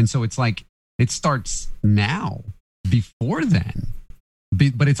 and so it's like it starts now. Before then,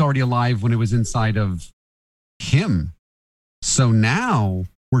 but it's already alive when it was inside of him. So now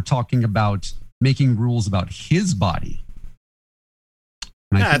we're talking about making rules about his body.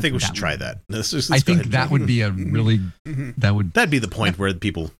 I think we should try that. I think that would be a really that'd be the point where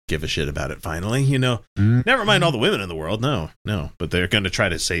people give a shit about it finally, Never mind all the women in the world. No. But they're going to try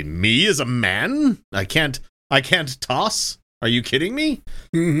to say me as a man? I can't toss? Are you kidding me?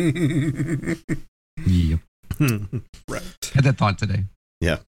 Yep. Right. Had that thought today.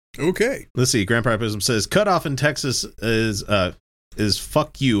 Yeah. Okay. Let's see. Grand Priapism says cutoff in Texas is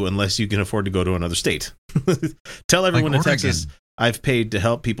fuck you unless you can afford to go to another state. Tell everyone in Texas I've paid to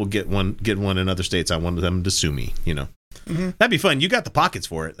help people get one in other states. I wanted them to sue me. That'd be fun. You got the pockets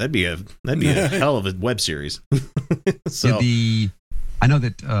for it. That'd be a hell of a web series. So I know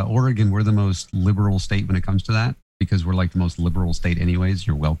that Oregon, we're the most liberal state when it comes to that, because we're like the most liberal state anyways.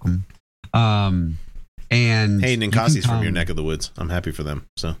 You're welcome. And hey, Ninkasi's from your neck of the woods. I'm happy for them.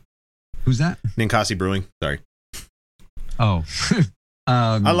 So who's that? Ninkasi Brewing. Sorry. Oh,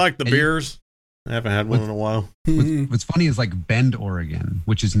 I like the beers. I haven't had one in a while. What's funny is like Bend, Oregon,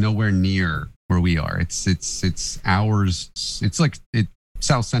 which is nowhere near where we are. It's ours. It's like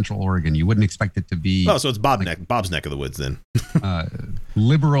South Central Oregon. You wouldn't expect it to be. Oh, so it's Bob's neck of the woods then.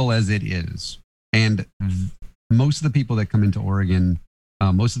 Liberal as it is, and most of the people that come into Oregon,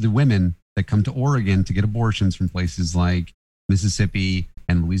 most of the women that come to Oregon to get abortions from places like Mississippi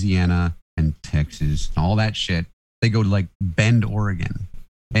and Louisiana and Texas, and all that shit, they go to like Bend, Oregon.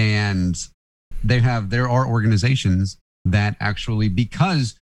 And there are organizations that actually,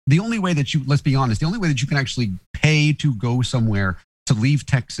 because the only way that let's be honest, the only way that you can actually pay to go somewhere to leave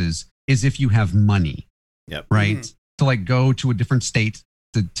Texas is if you have money. Yep. Right? Mm-hmm. To like go to a different state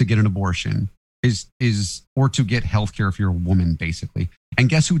to get an abortion is or to get healthcare if you're a woman, basically. And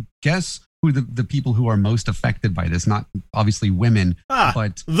guess who the people who are most affected by this? Not obviously women,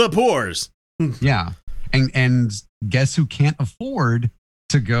 but the poors. Yeah. And guess who can't afford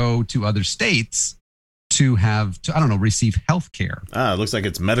to go to other states to receive health care? It looks like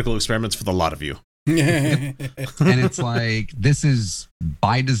it's medical experiments for the lot of you. And it's like, this is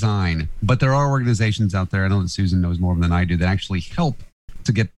by design. But there are organizations out there, I know that Susan knows more than I do, that actually help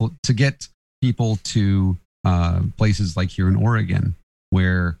to get people to places like here in Oregon,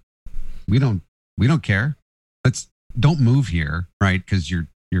 where we don't care. Don't move here, right? Because you're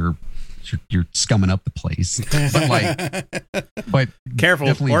scumming up the place. But careful,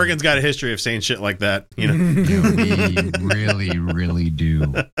 Oregon's got a history of saying shit like that. You know, we really, really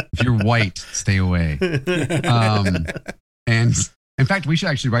do. If you're white, stay away. And in fact, we should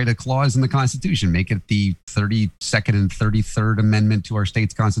actually write a clause in the Constitution, make it the 32nd and 33rd Amendment to our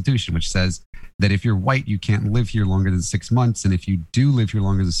state's Constitution, which says that if you're white, you can't live here longer than 6 months, and if you do live here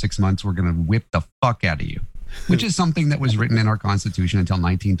longer than 6 months, we're going to whip the fuck out of you. Which is something that was written in our Constitution until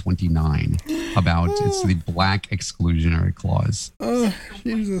 1929 it's the black exclusionary clause. Oh,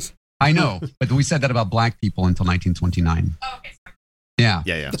 Jesus. I know, but we said that about black people until 1929. Oh, okay.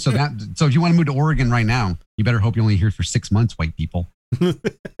 Yeah. So if you want to move to Oregon right now, you better hope you're only here for 6 months, white people.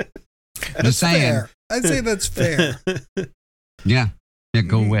 Just saying. Fair. I'd say that's fair. Yeah,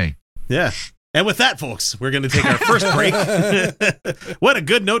 go away. Yeah. And with that, folks, we're going to take our first break. What a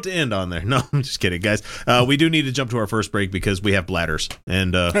good note to end on there. No, I'm just kidding, guys. We do need to jump to our first break because we have bladders,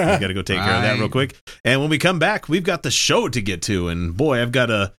 and we've got to go take care of that real quick. And when we come back, we've got the show to get to, and boy, I've got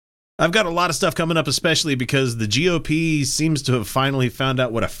a lot of stuff coming up, especially because the GOP seems to have finally found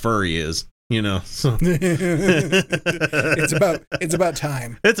out what a furry is. You know, so. It's about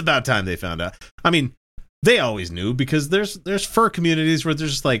time. It's about time they found out. I mean, they always knew, because there's fur communities where they're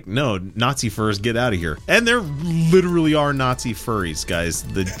just like, no, Nazi furs, get out of here. And there literally are Nazi furries, guys.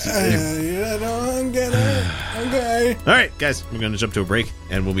 I don't get it. Okay. All right, guys, we're going to jump to a break,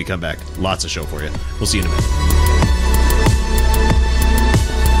 and when we come back, lots of show for you. We'll see you in a minute.